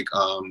is like,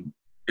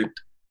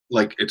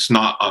 it's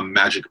not a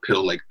magic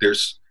pill. Like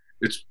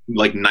it's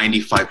like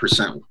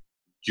 95%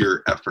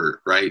 your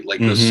effort, right? Like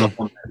the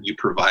supplement you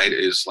provide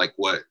is like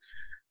what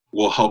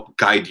will help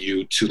guide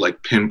you to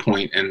like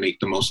pinpoint and make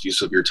the most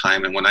use of your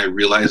time. And when I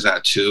realized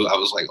that too, I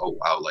was like, oh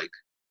wow, like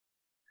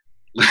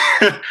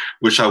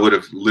wish I would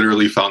have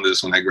literally found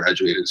this when I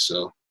graduated.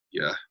 So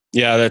yeah.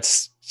 Yeah,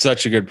 that's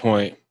such a good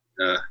point.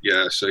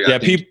 Yeah. So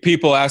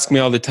people ask me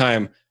all the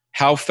time,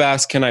 how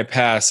fast can I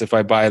pass if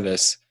I buy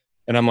this?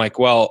 And I'm like,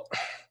 well,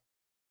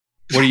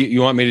 what do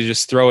you want me to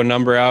just throw a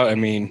number out? I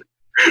mean,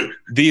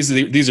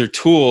 these are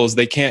tools.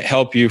 They can't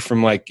help you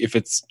from like, if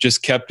it's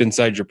just kept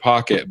inside your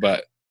pocket,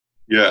 but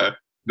yeah,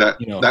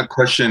 that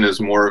question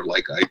is more of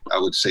like, I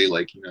would say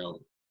like,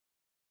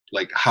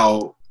 like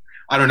how,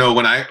 I don't know,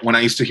 when I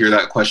used to hear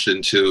that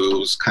question too, it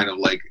was kind of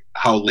like,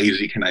 how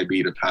lazy can I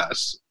be to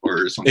pass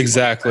or something?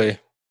 Exactly. Like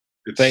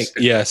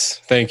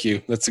Thank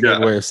you. That's a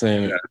good way of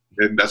saying it.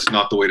 And that's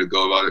not the way to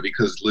go about it,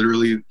 because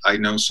literally I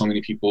know so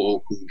many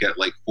people who get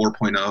like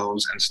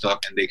 4.0s and stuff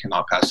and they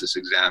cannot pass this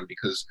exam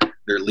because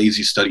they're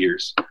lazy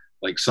studiers.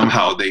 Like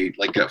somehow they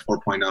like get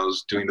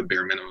 4.0s doing the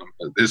bare minimum,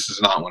 but this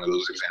is not one of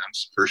those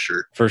exams for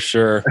sure. For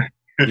sure.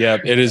 Yeah.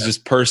 It is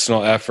just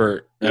personal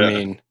effort. I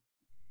mean,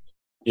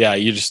 yeah,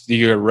 you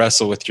gotta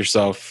wrestle with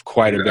yourself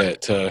quite a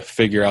bit to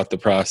figure out the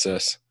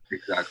process.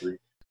 Exactly.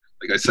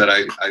 Like I said,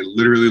 I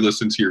literally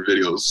listened to your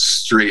videos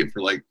straight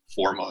for like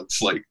 4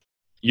 months. Like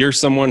you're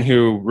someone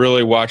who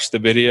really watched the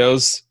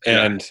videos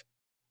and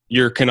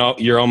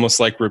you're almost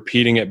like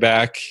repeating it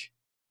back,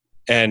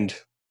 and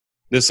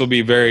this will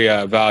be very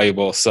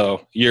valuable.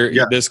 So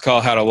this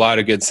call had a lot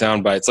of good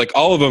sound bites. Like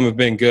all of them have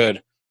been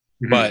good,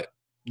 but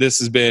this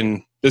has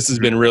been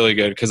really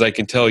good because I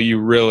can tell you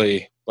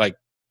really like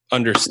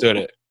understood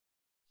it.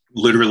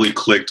 Literally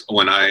clicked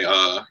when I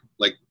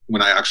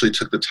actually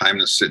took the time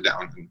to sit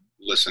down and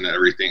listen to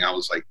everything. I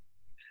was like,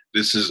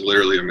 this is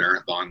literally a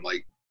marathon.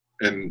 Like,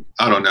 and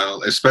I don't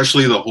know,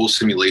 especially the whole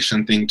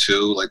simulation thing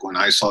too. Like when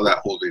I saw that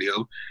whole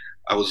video,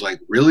 I was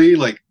like, really?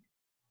 Like,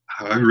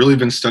 have I really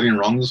been studying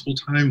wrong this whole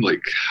time?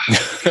 Like,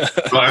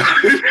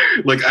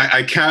 like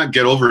I can't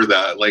get over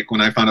that. Like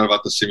when I found out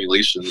about the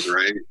simulations,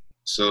 right?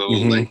 So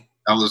like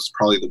that was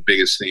probably the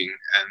biggest thing.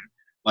 And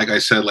like I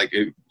said, like,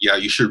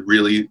 you should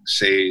really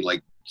say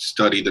like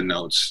study the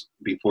notes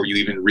before you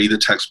even read the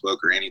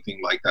textbook or anything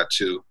like that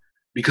too,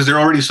 because they're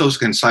already so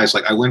concise.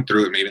 Like I went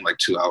through it maybe in like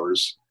 2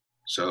 hours.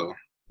 So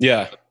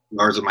 2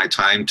 hours of my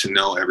time to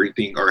know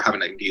everything or have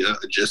an idea,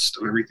 a gist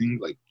of everything.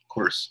 Like, of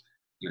course,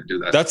 I'm gonna do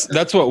that.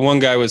 That's what one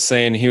guy was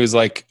saying. He was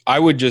like, I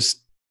would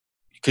just,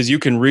 because you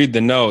can read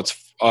the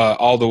notes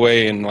all the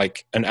way in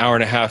like an hour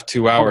and a half,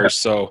 2 hours.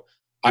 So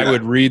I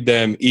would read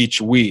them each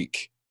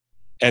week.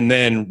 And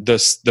then the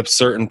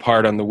certain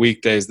part on the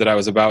weekdays that I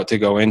was about to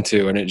go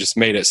into, and it just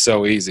made it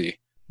so easy.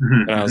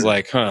 And I was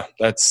like,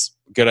 that's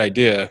a good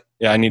idea.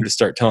 Yeah, I need to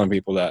start telling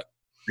people that.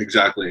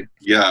 Exactly.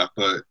 Yeah,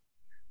 but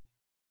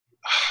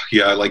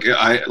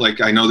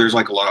I know there's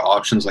like a lot of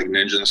options like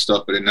Ninja and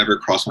stuff, but it never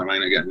crossed my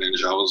mind to get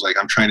Ninja. I was like,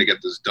 I'm trying to get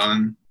this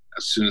done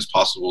as soon as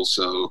possible.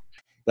 So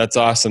that's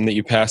awesome that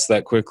you passed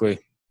that quickly.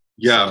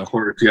 Yeah, of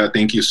course. Yeah,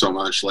 thank you so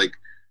much. Like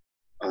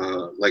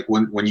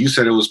when you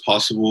said it was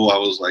possible, I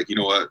was like, you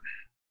know what?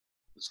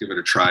 Let's give it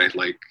a try.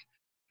 Like,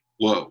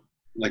 whoa,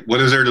 like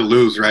what is there to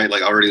lose, right?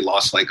 Like I already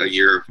lost like a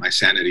year of my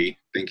sanity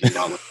thinking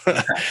about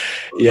it.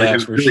 Yeah,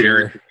 like, for really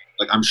sure.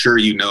 Like I'm sure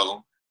you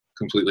know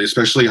completely,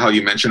 especially how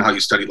you mentioned how you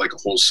studied like a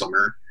whole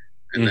summer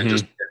and then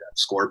just get that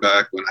score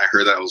back. When I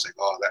heard that, I was like,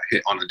 oh, that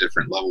hit on a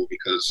different level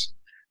because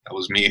that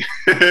was me.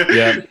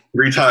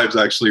 3 times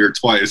actually, or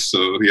twice.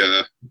 So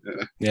yeah,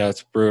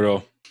 it's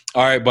brutal.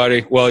 All right,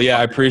 buddy. Well, yeah,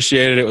 I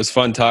appreciate it. It was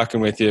fun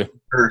talking with you.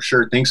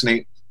 Sure. Thanks,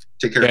 Nate.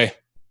 Take care. Okay.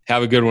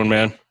 Have a good one,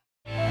 man.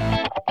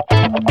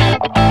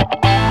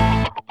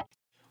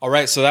 All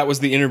right, so that was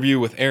the interview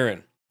with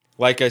Aaron.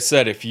 Like I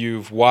said, if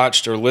you've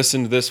watched or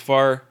listened this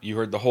far, you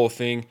heard the whole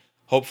thing.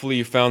 Hopefully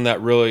you found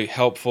that really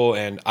helpful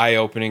and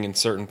eye-opening in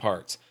certain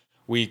parts.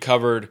 We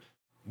covered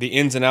the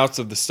ins and outs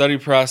of the study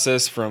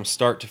process from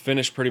start to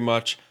finish pretty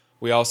much.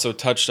 We also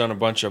touched on a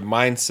bunch of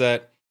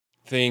mindset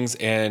things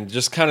and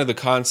just kind of the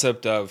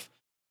concept of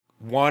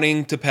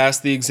wanting to pass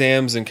the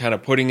exams and kind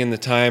of putting in the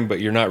time, but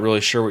you're not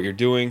really sure what you're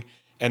doing,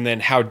 and then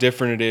how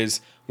different it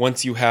is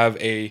once you have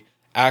a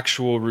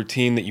actual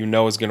routine that you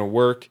know is going to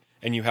work,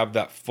 and you have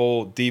that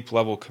full deep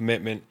level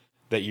commitment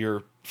that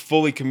you're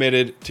fully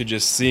committed to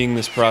just seeing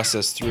this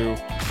process through,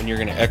 and you're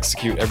going to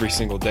execute every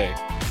single day.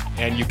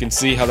 And you can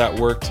see how that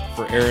worked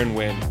for Aaron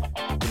when,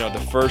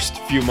 the first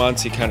few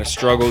months he kind of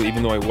struggled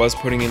even though he was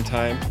putting in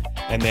time,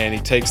 and then he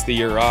takes the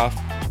year off.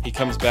 He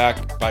comes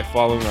back by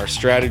following our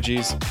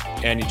strategies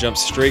and he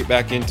jumps straight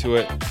back into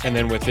it. And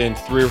then within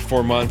 3 or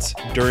 4 months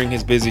during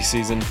his busy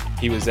season,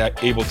 he was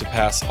able to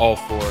pass all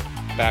 4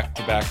 back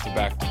to back to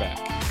back to back.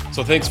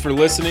 So thanks for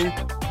listening.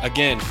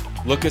 Again,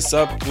 look us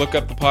up, look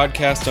up the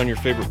podcast on your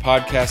favorite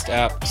podcast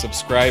app,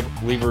 subscribe,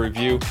 leave a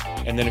review.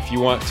 And then if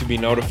you want to be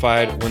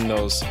notified when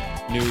those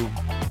new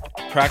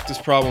practice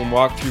problem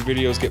walkthrough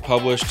videos get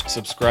published,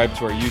 subscribe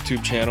to our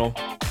YouTube channel.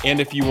 And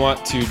if you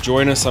want to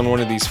join us on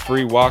one of these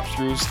free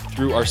walkthroughs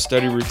through our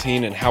study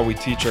routine and how we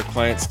teach our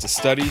clients to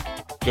study,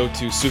 go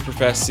to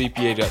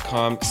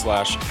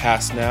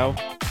superfastcpa.com/passnow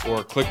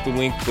or click the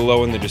link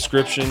below in the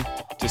description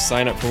to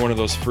sign up for one of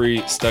those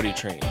free study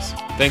trainings.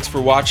 Thanks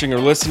for watching or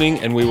listening,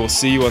 and we will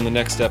see you on the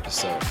next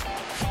episode.